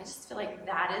 And I just feel like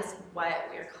that is what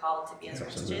we are called to be as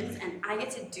Christians. And I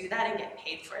get to do that and get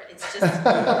paid for it. It's just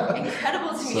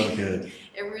incredible to me. So good.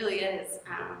 It really is.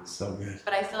 So good.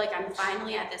 But I feel like I'm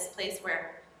finally at this place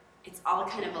where it's all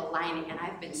kind of aligning, and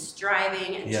I've been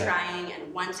striving and trying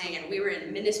and wanting, and we were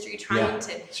in ministry trying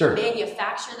to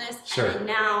manufacture this, and then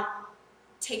now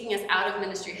taking us out of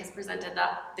ministry has presented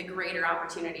the greater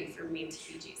opportunity for me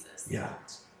to be Jesus. Yeah.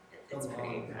 It's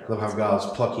pretty incredible. Love how God's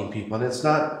plucking people, and it's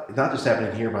not just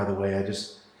happening here. By the way, I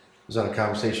just was on a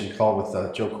conversation call with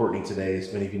Joe Courtney today,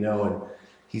 as many of you know, and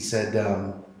he said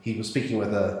he was speaking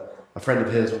with a friend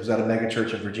of his who was at a mega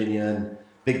church in Virginia and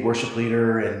big worship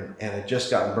leader and had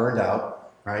just gotten burned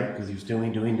out, right? Because he was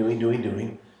doing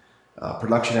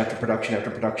production after production after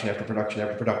production after production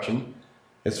after production.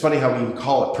 It's funny how we even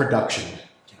call it production,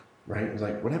 right? It's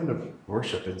like, what happened to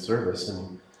worship and service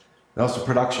and also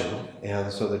production?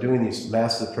 And so they're doing these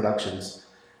massive productions,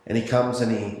 and he comes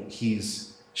and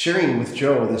he's sharing with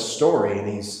Joe this story, and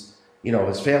he's, you know,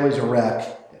 his family's a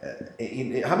wreck.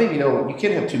 How many of you know you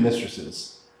can't have two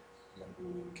mistresses?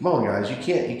 Come on, guys, you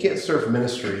can't serve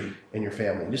ministry in your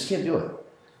family. You just can't do it.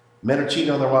 Men are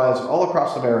cheating on their wives all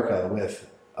across America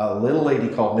with a little lady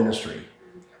called ministry.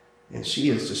 And she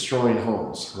is destroying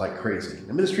homes like crazy.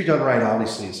 The ministry done right,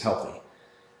 obviously, is healthy.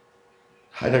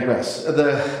 I digress.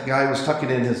 The guy was tucking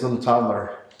in his little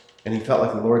toddler, and he felt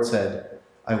like the Lord said,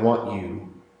 I want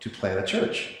you to plant a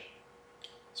church.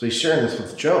 So he's sharing this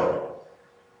with Joe.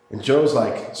 And Joe's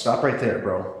like, stop right there,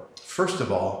 bro. First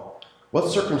of all, what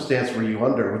circumstance were you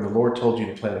under when the Lord told you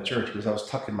to plant a church? Because I was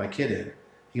tucking my kid in.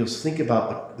 He goes, think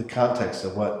about the context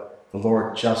of what the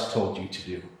Lord just told you to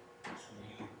do.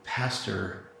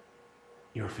 Pastor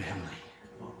your family.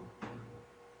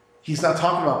 He's not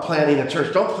talking about planting a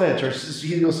church. Don't plant a church.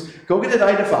 He goes, go get a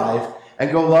 9 to 5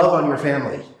 and go love on your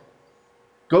family.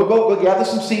 Go gather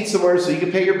some seeds somewhere so you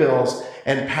can pay your bills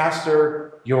and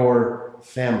pastor your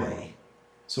family.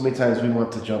 So many times we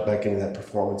want to jump back into that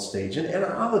performance stage. And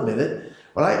I'll admit it,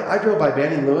 when I drove by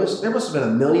Banning Lewis, there must have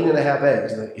been 1.5 million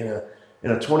eggs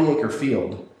in a 20-acre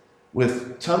field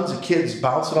with tons of kids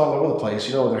bouncing all over the place,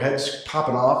 you know, with their heads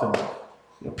popping off, and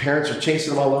you know, parents are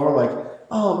chasing them all over. I'm like,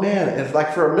 oh man. And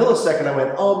like for a millisecond I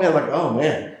went, oh man, like, oh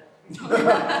man.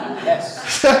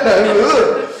 Yes.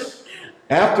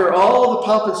 After all the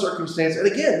pomp and circumstance, and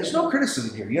again, there's no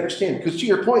criticism here, you understand? Because to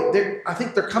your point, I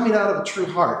think they're coming out of a true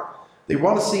heart. They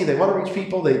want to see, they want to reach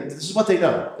people. This is what they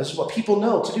know. This is what people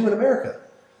know to do in America.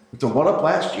 The one up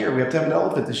last year, we have to have an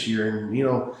elephant this year. And, you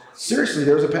know, seriously,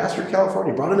 there was a pastor in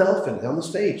California, brought an elephant on the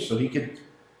stage so he could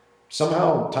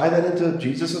somehow tie that into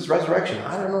Jesus' resurrection.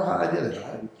 I don't know how I did it.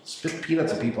 I spit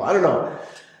peanuts at people. I don't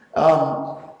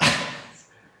know.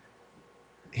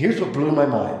 Here's what blew my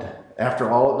mind. After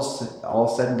all it was all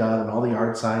said and done and all the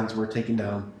yard signs were taken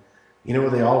down, you know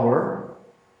where they all were?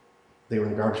 They were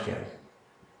in the garbage can.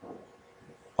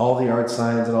 All the yard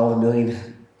signs and all the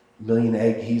million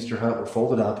egg Easter hunt were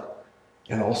folded up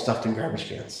and all stuffed in garbage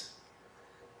cans.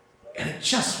 And it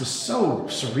just was so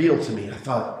surreal to me. I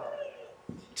thought,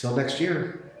 till next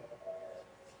year.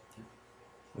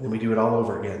 And then we do it all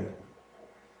over again.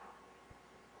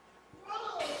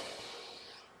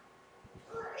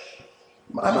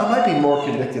 I might be more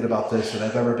convicted about this than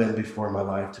I've ever been before in my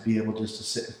life, to be able just to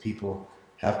sit with people,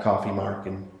 have coffee, Mark,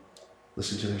 and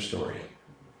listen to their story,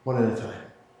 one at a time.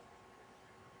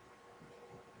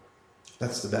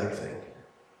 That's the better thing.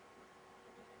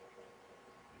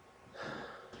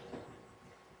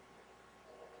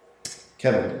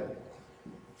 Kevin,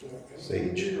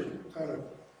 Sage. We were kind of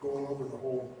going over the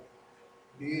whole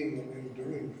being and then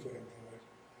doing thing.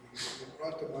 It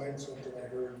brought to mind something I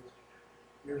heard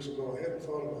years ago. I hadn't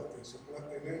thought about this.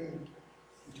 And then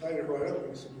he tied it right up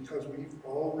and he said, because we've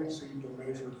all received a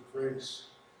measure of grace.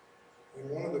 And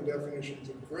one of the definitions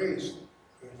of grace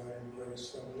that I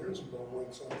embraced some years ago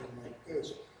went something like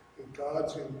this: that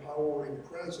God's empowering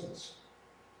presence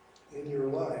in your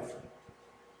life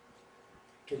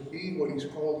to be what He's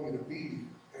called you to be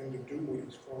and to do what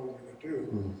He's called you to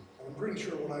do. Mm. I'm pretty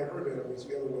sure when I heard that it was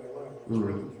the other way around. It was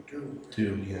really to do.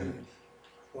 Do, yeah.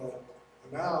 But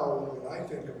now, when I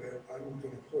think of it, I'm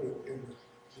going to put it in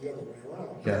the other way around.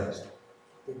 Yeah.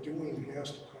 The doing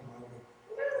has to come out of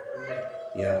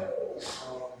the yeah.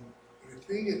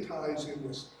 I think it ties in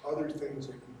with other things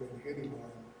that you've been hitting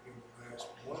on in the last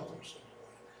month or so.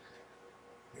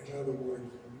 In other words,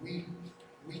 we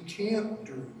can't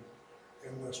do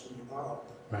unless we are.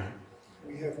 Right.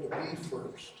 We have to be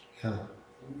first. Yeah.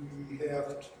 We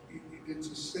have to, it's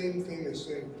the same thing as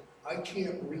saying, I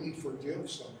can't really forgive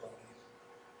somebody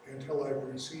until I've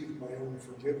received my own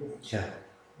forgiveness. Yeah.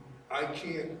 I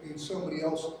can't, and somebody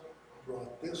else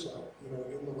brought this up,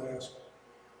 in the last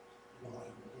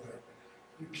line.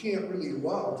 You can't really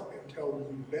love until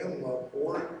you've been loved,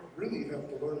 or really have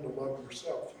to learn to love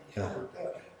yourself. You covered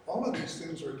that. All of these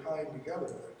things are tied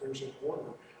together. There's an order.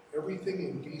 Everything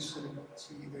in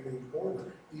decency and in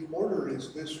order. The order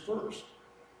is this first.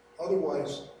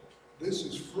 Otherwise, this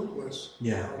is fruitless.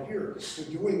 Yeah. Right here, the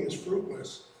doing is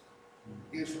fruitless.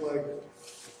 It's like,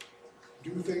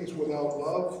 do things without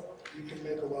love, you can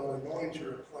make a lot of noise,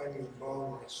 you're a clanging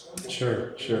gong or a cymbal.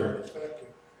 Sure.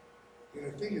 And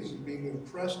I think it's being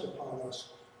impressed upon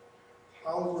us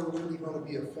how we're really gonna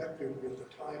be effective with the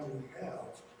time we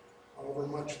have, however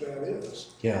much that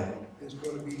is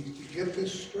gonna be, to get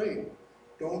this straight,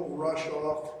 don't rush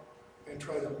off and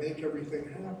try to make everything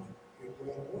happen. It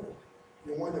won't work.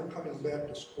 You wind up coming back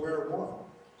to square one.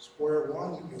 Square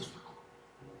one is,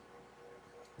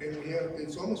 and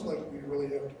it's almost like we really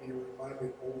have to be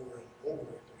reminded over and over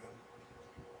again,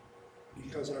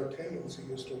 because our tendency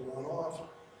is to run off.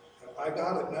 I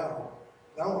got it now.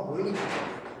 Now I'm really going to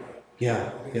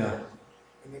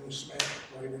and then you smash it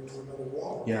right into another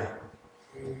wall.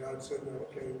 And God said,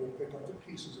 okay, we'll pick up the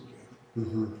pieces again.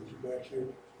 Put you back here.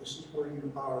 This is where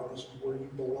you are. This is where you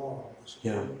belong. This is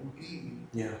where you be.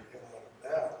 And out of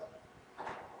that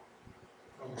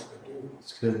comes the do.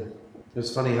 It's good.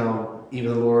 It's funny how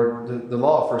even the Lord, the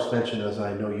law of first mention, as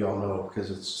I know you all know, because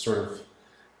it's sort of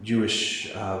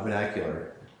Jewish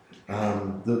vernacular.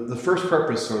 The first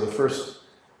purpose or the first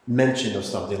mention of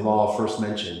something, law of first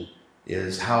mention,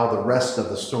 is how the rest of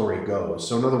the story goes.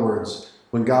 So in other words,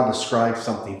 when God describes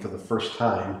something for the first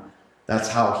time, that's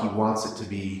how he wants it to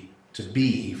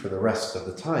be for the rest of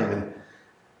the time. And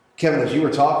Kevin, as you were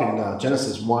talking,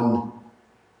 Genesis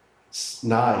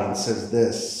 1:9 says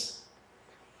this.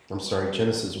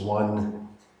 Genesis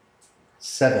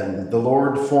 1:7. The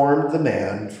Lord formed the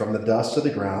man from the dust of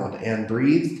the ground and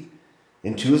breathed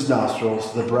into his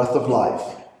nostrils the breath of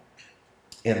life,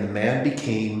 and the man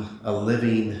became a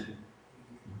living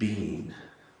being.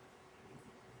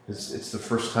 It's the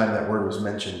first time that word was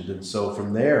mentioned. And so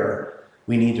from there,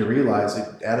 we need to realize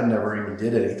that Adam never even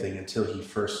did anything until he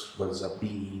first was a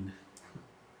being.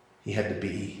 He had to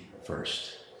be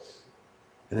first.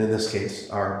 And in this case,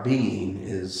 our being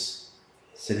is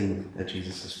sitting at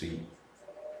Jesus' feet.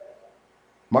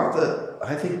 Martha,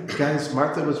 I think, guys,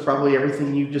 Martha was probably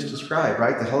everything you just described,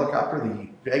 right? The helicopter, the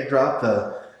egg drop,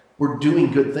 we're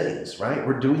doing good things, right?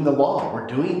 We're doing the law. We're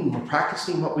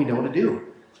practicing what we know to do.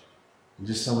 And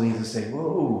just somebody needs to say,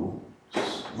 whoa,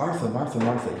 Martha, Martha,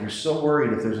 Martha, you're so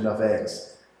worried if there's enough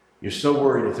eggs. You're so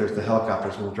worried if the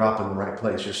helicopter's going to drop in the right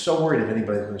place. You're so worried if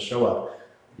anybody's going to show up.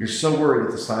 You're so worried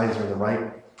if the signs are in the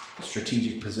right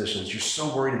strategic positions. You're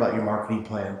so worried about your marketing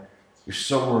plan. You're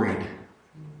so worried.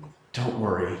 Don't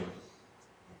worry.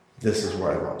 This is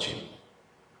where I want you.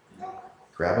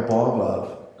 Grab a ball of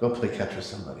love. Go play catch with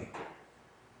somebody.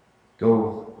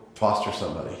 Go foster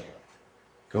somebody.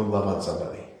 Go love on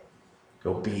somebody.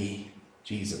 Go be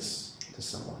Jesus to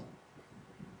someone.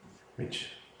 Reach.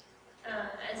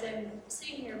 As I'm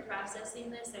sitting here processing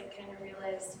this, I kind of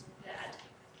realized that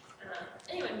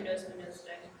anyone who knows that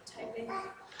I'm typing.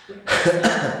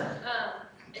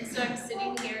 And so I'm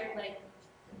sitting here like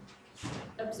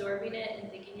absorbing it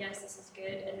and thinking, yes, this is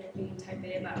good, and then being type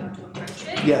A about how to approach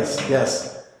it. Yes.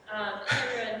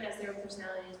 Everyone has their own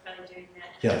personality, is probably doing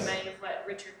that. Yes. I'm reminded of what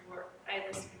Richard Rohr, I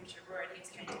listened to Richard Rohr, and he's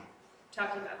kind of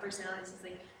talking about personalities. It's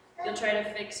like, you'll try to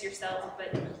fix yourself,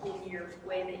 but in your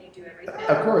way that you do everything.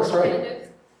 Of course, right. Kind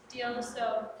of deal.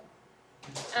 So,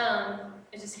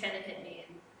 it just kind of hit me,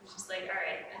 and it's just like, all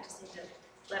right, I just need to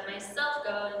let myself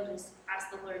go and just ask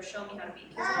the Lord, show me how to be.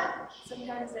 Because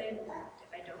sometimes I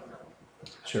don't know.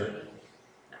 Sure.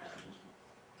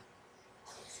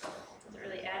 So it doesn't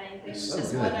really add anything. It's So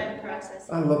just good. what I'm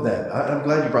processing. I love that. I'm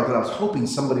glad you brought that up. I was hoping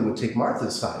somebody would take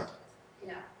Martha's side.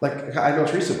 Yeah. Like I know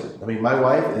Teresa would. I mean, my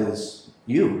wife is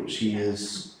you. She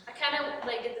is. I kind of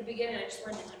like at the beginning, I just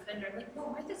wanted to defend her. I'm like,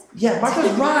 no, Martha's. Yeah,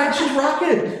 Martha's right. She's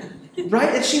rocking,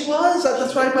 right? And she was.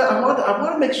 That's why I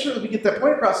want to make sure that we get that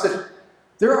point across. That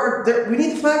we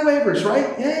need the flag wavers,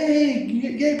 right?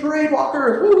 Yay, parade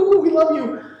walker! Woo, we love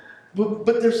you.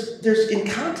 But there's in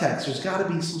context, there's got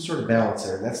to be some sort of balance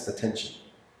there, and that's the tension.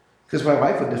 Because my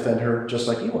wife would defend her just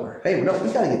like you are. Hey, no, we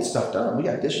got to get stuff done. We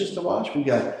got dishes to wash. And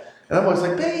I'm always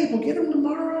like, babe, we'll get them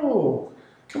tomorrow.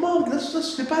 Come on,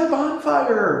 let's get by the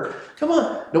bonfire. Come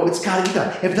on. No, it's got to get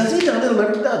done. If it doesn't get done, it'll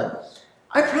never get done.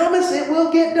 I promise it will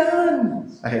get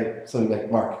done. I hate something like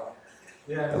Mark.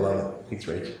 Yeah, I love it. Thanks,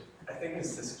 Rach. I think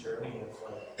it's this journey of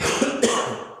like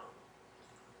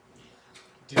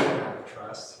doing out of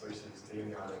trust versus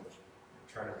doing out of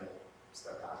trying to make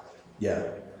stuff happen. Yeah. I don't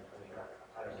know,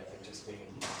 I think just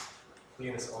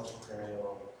being this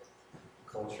entrepreneurial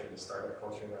culture, the startup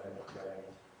culture that I'm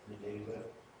engaged with,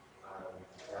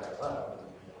 that I love, and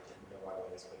in a lot of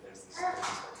ways, but there's this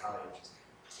mentality of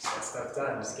just get stuff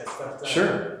done, just get stuff done.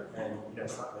 Sure. And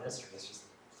it's not ministry, it's just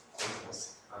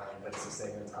business, but it's the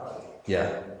same mentality.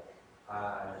 Yeah.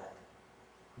 I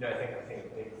think a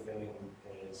big thing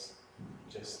is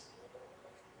just,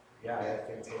 I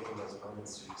think taking those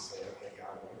moments to just say, okay,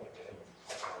 God, what am I doing in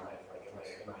my life? Like,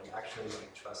 am I actually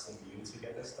like trusting you to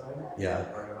get this done?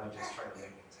 Yeah. Or am I just trying to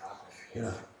make things happen? Yeah.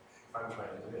 If I'm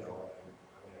trying to do it all, then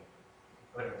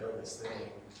I'm gonna build this thing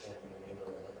and being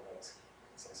able to look like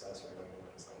success or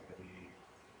whatever it's like to be,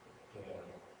 you know,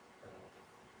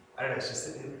 I don't know, it's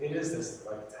just, it is this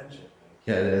like tension.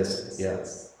 Yeah, it is. It's, Yeah.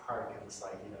 It's hard because it's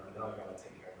like, you know, I know I gotta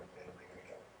take care of my family, I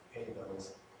gotta pay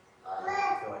bills.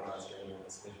 I feel like God's giving me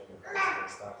this vision of all this good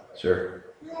stuff. But, Sure.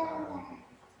 I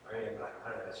mean, I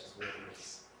don't know, it's just weird.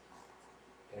 It's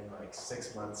in like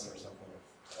 6 months or something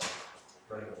of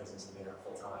running a business and being out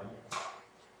full time.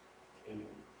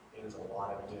 It was a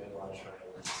lot of doing, a lot of trying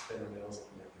to spin the wheels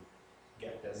and then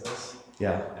get business.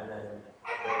 Yeah. And then I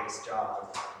get this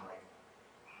job, I'm like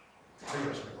pretty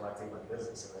much neglecting my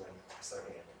business and then I'm starting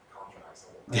to get contracts.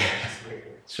 And it's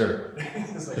weird. Sure.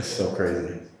 It's like, It's so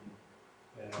crazy.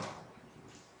 Yeah.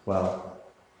 Wow.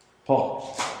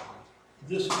 Paul.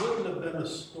 This wouldn't have been a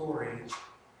story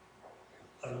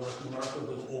unless Martha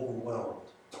was overwhelmed.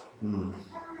 Mm.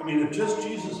 I mean, if just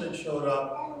Jesus had showed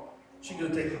up, she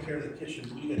could have taken care of the kitchen.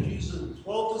 But you got Jesus and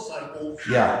 12 disciples,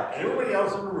 Yeah. and everybody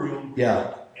else in the room,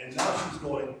 Yeah. and now she's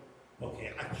going,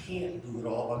 okay, I can't do it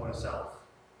all by myself.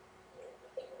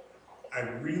 I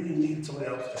really need somebody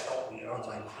else to help me, or else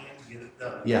I can't get it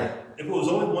done. Yeah. If it was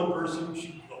only one person,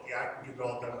 she'd go, yeah, I can get it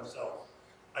all done myself.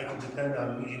 I can depend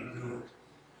on me to do it.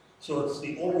 So it's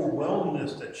the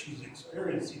overwhelmness that she's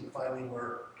experiencing finally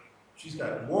where she's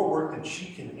got more work than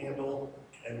she can handle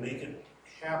and make it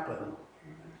happen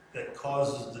that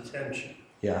causes the tension.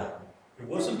 Yeah. There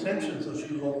wasn't tension, so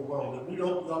she was overwhelmed. And we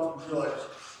often realize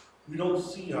we don't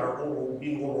see our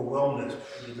being overwhelmed in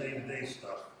the day-to-day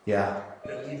stuff. Yeah.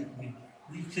 That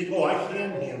we think, oh, I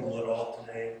can handle it all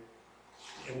today.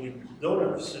 And we don't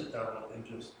ever sit down and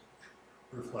just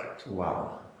reflect.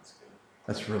 Wow.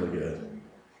 That's really good.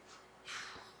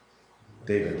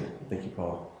 David. Thank you,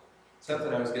 Paul.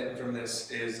 Something I was getting from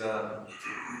this is,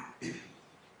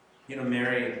 you know,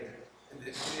 Mary,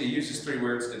 it uses 3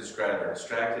 words to describe her: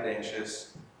 distracted,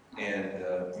 anxious, and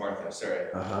Martha,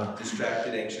 sorry. Uh-huh.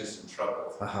 Distracted, anxious, and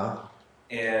troubled. Uh-huh.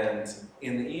 And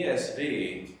in the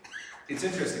ESV, it's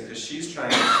interesting because she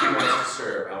wants to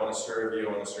serve. I want to serve you,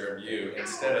 I want to serve you,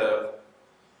 instead of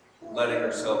letting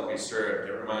herself be served.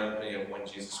 It reminds me of when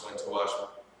Jesus went to wash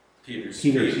Peter's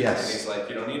feet. Yes. And he's like,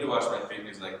 you don't need to wash my feet. And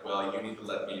he's like, well, you need to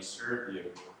let me serve you.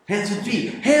 Hands and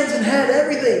feet, hands and head,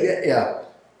 everything. Yeah.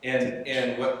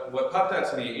 And what popped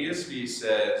out to me, ESV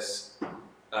says,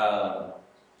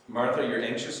 Martha, you're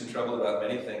anxious and troubled about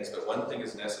many things, but one thing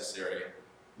is necessary.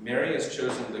 Mary has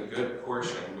chosen the good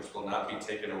portion, which will not be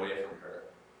taken away from her.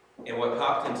 And what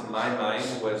popped into my mind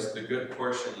was the good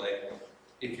portion, like,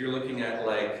 if you're looking at,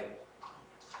 like,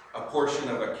 a portion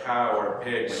of a cow or a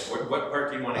pig, like, what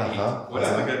part do you want to eat? What's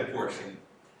the good portion?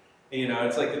 You know,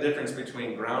 it's like the difference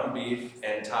between ground beef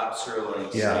and top sirloin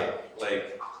steak.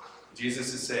 Like,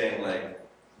 Jesus is saying, like,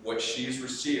 what she's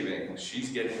receiving, she's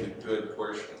getting the good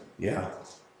portion. Yeah.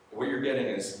 What you're getting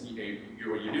is,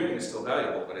 what you're doing is still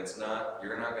valuable, but it's not,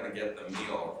 you're not going to get the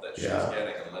meal that she's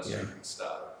getting unless you can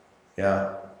stop.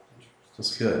 Yeah.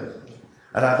 That's good.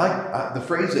 And I like the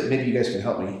phrase that maybe you guys can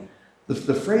help me.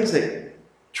 The phrase that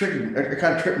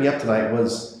kind of tripped me up tonight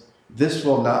was, this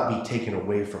will not be taken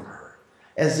away from her.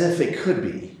 As if it could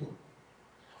be.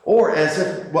 Or as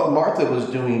if what Martha was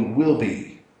doing will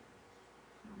be.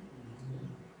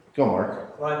 Go,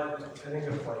 Mark. Well, I think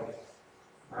of like,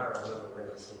 I don't know where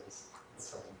this is. It's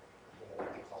some, you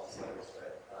know, Paul says,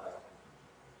 but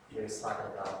he was talking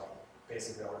about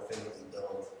basically all the things he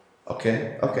built.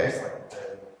 Okay. It's like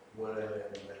the wood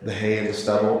and The hay and the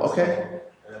stubble. Okay.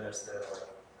 And then there's the, like,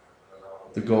 I don't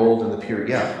know, The gold and the pure.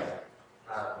 Yeah.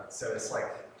 So it's like,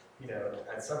 you know,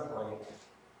 at some point,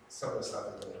 some of the stuff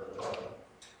is going to resolve.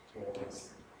 You know, because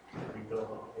we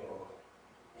build, you know,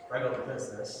 if I build a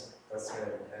business, that's going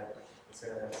to end. It's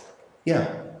going to end.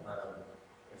 Yeah.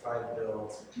 If I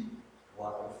build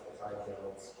love, if I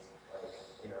build, like,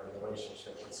 you know, a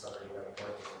relationship with somebody that I'm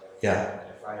working with, Yeah.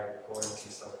 if I go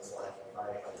into someone's life,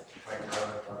 if I grow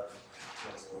in love,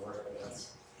 it's the work, and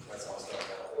that's all stuff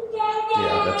that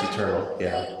Yeah, that's eternal.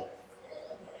 Yeah.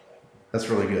 That's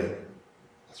really good.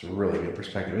 That's a really good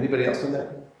perspective. Anybody else in that?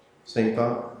 Same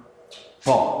thought?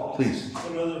 Paul, please.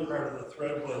 Another part of the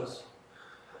thread was,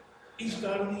 he's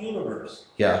God of the universe.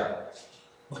 Yeah.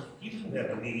 He didn't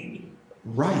have a need.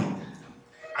 Right.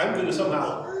 I'm going to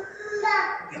somehow,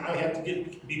 I have to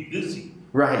be busy.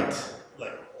 Right.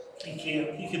 Like,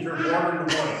 he can turn water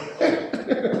into wine.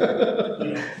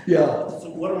 You know? Yeah. So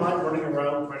what am I running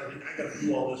around trying to think, I got to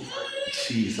do all this work?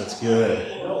 Jeez, that's good.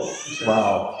 No, he said,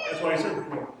 Wow. that's why I said, you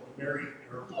know, Mary,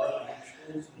 or Martha,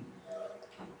 chose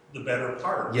the better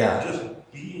part. Yeah.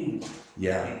 Just being.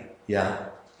 Yeah. Yeah.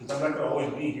 Because I'm not going to always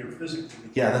be here physically.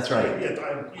 Yeah, that's right. Yet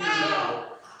I'm here now,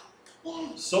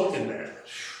 soaking that.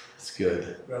 It's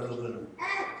good. rather than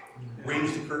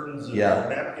range the curtains and Yeah.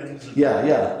 napkins. And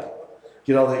Yeah.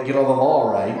 Get all the law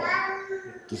right.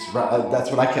 That's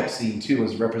what I kept seeing too,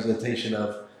 was representation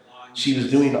of she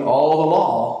was doing all the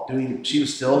law, she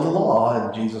was still in the law,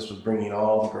 and Jesus was bringing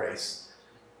all the grace.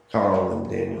 Carl and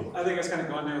Daniel. I think it's kind of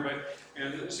going there,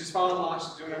 but she's following the law,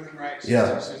 she's doing everything right.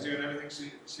 She's doing everything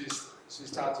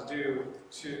she's taught to do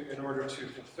in order to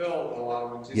fulfill the law.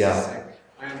 When Jesus is saying,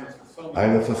 I am the fulfillment. I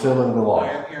am the fulfillment of the law. I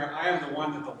am here. I am the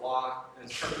one that the law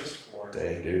is purposed for.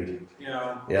 Dang, dude.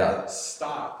 Yeah.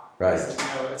 Stop. Right.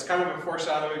 It's kind of a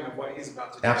foreshadowing of what he's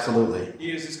about to do. Absolutely.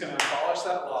 He is just going to abolish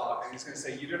that law, and he's going to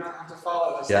say, you do not have to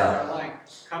follow this line.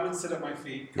 Come and sit at my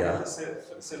feet. Come and sit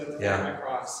at the foot of my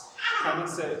cross. Come and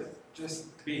sit.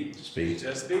 Just be.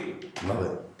 Just be. Love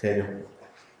it. Daniel.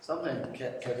 Something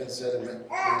Kevin said a minute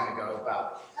ago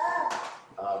about,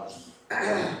 I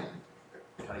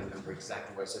can't even remember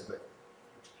exactly what I said, but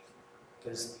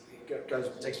because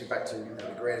it takes me back to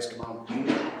the greatest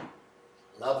commandment.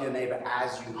 Love your neighbor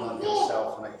as you love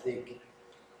yourself. And I think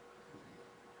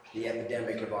the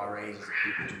epidemic of our age is that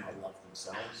people do not love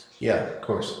themselves. Yeah, of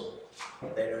course.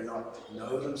 They do not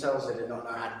know themselves. They do not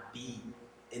know how to be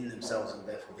in themselves, and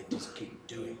therefore they just keep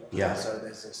doing it. Yeah. So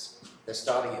they're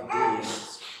starting at B, and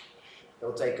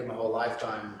it'll take them a whole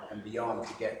lifetime and beyond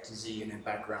to get to Z and then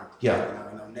background. Yeah.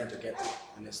 And they'll never get there.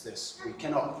 And it's this. We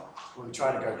cannot, when we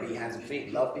try to go be hands and feet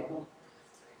and love people,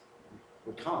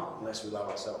 we can't unless we love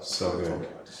ourselves. So good.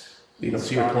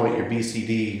 To your point, your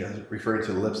BCD, referring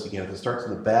to the lips again, if it starts in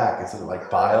the back, it's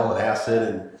like bile and acid,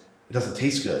 and it doesn't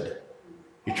taste good.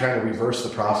 You're trying to reverse the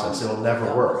process. It'll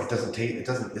never work. It doesn't taste.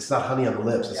 It's not honey on the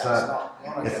lips. It's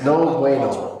no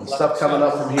bueno. And stuff coming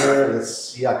up from here,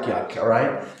 it's yuck. All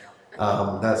right.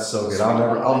 That's so good.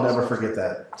 I'll never forget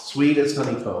that. Sweet as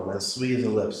honeycomb, as sweet as the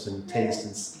lips, and taste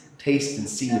and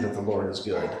see that the Lord is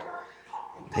good.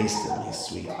 Taste him, he's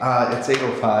sweet. It's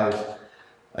 8:05.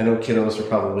 I know kiddos are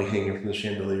probably hanging from the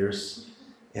chandeliers,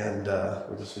 and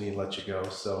we just need to let you go.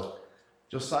 So,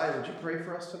 Josiah, would you pray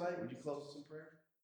for us tonight? Would you close us in prayer?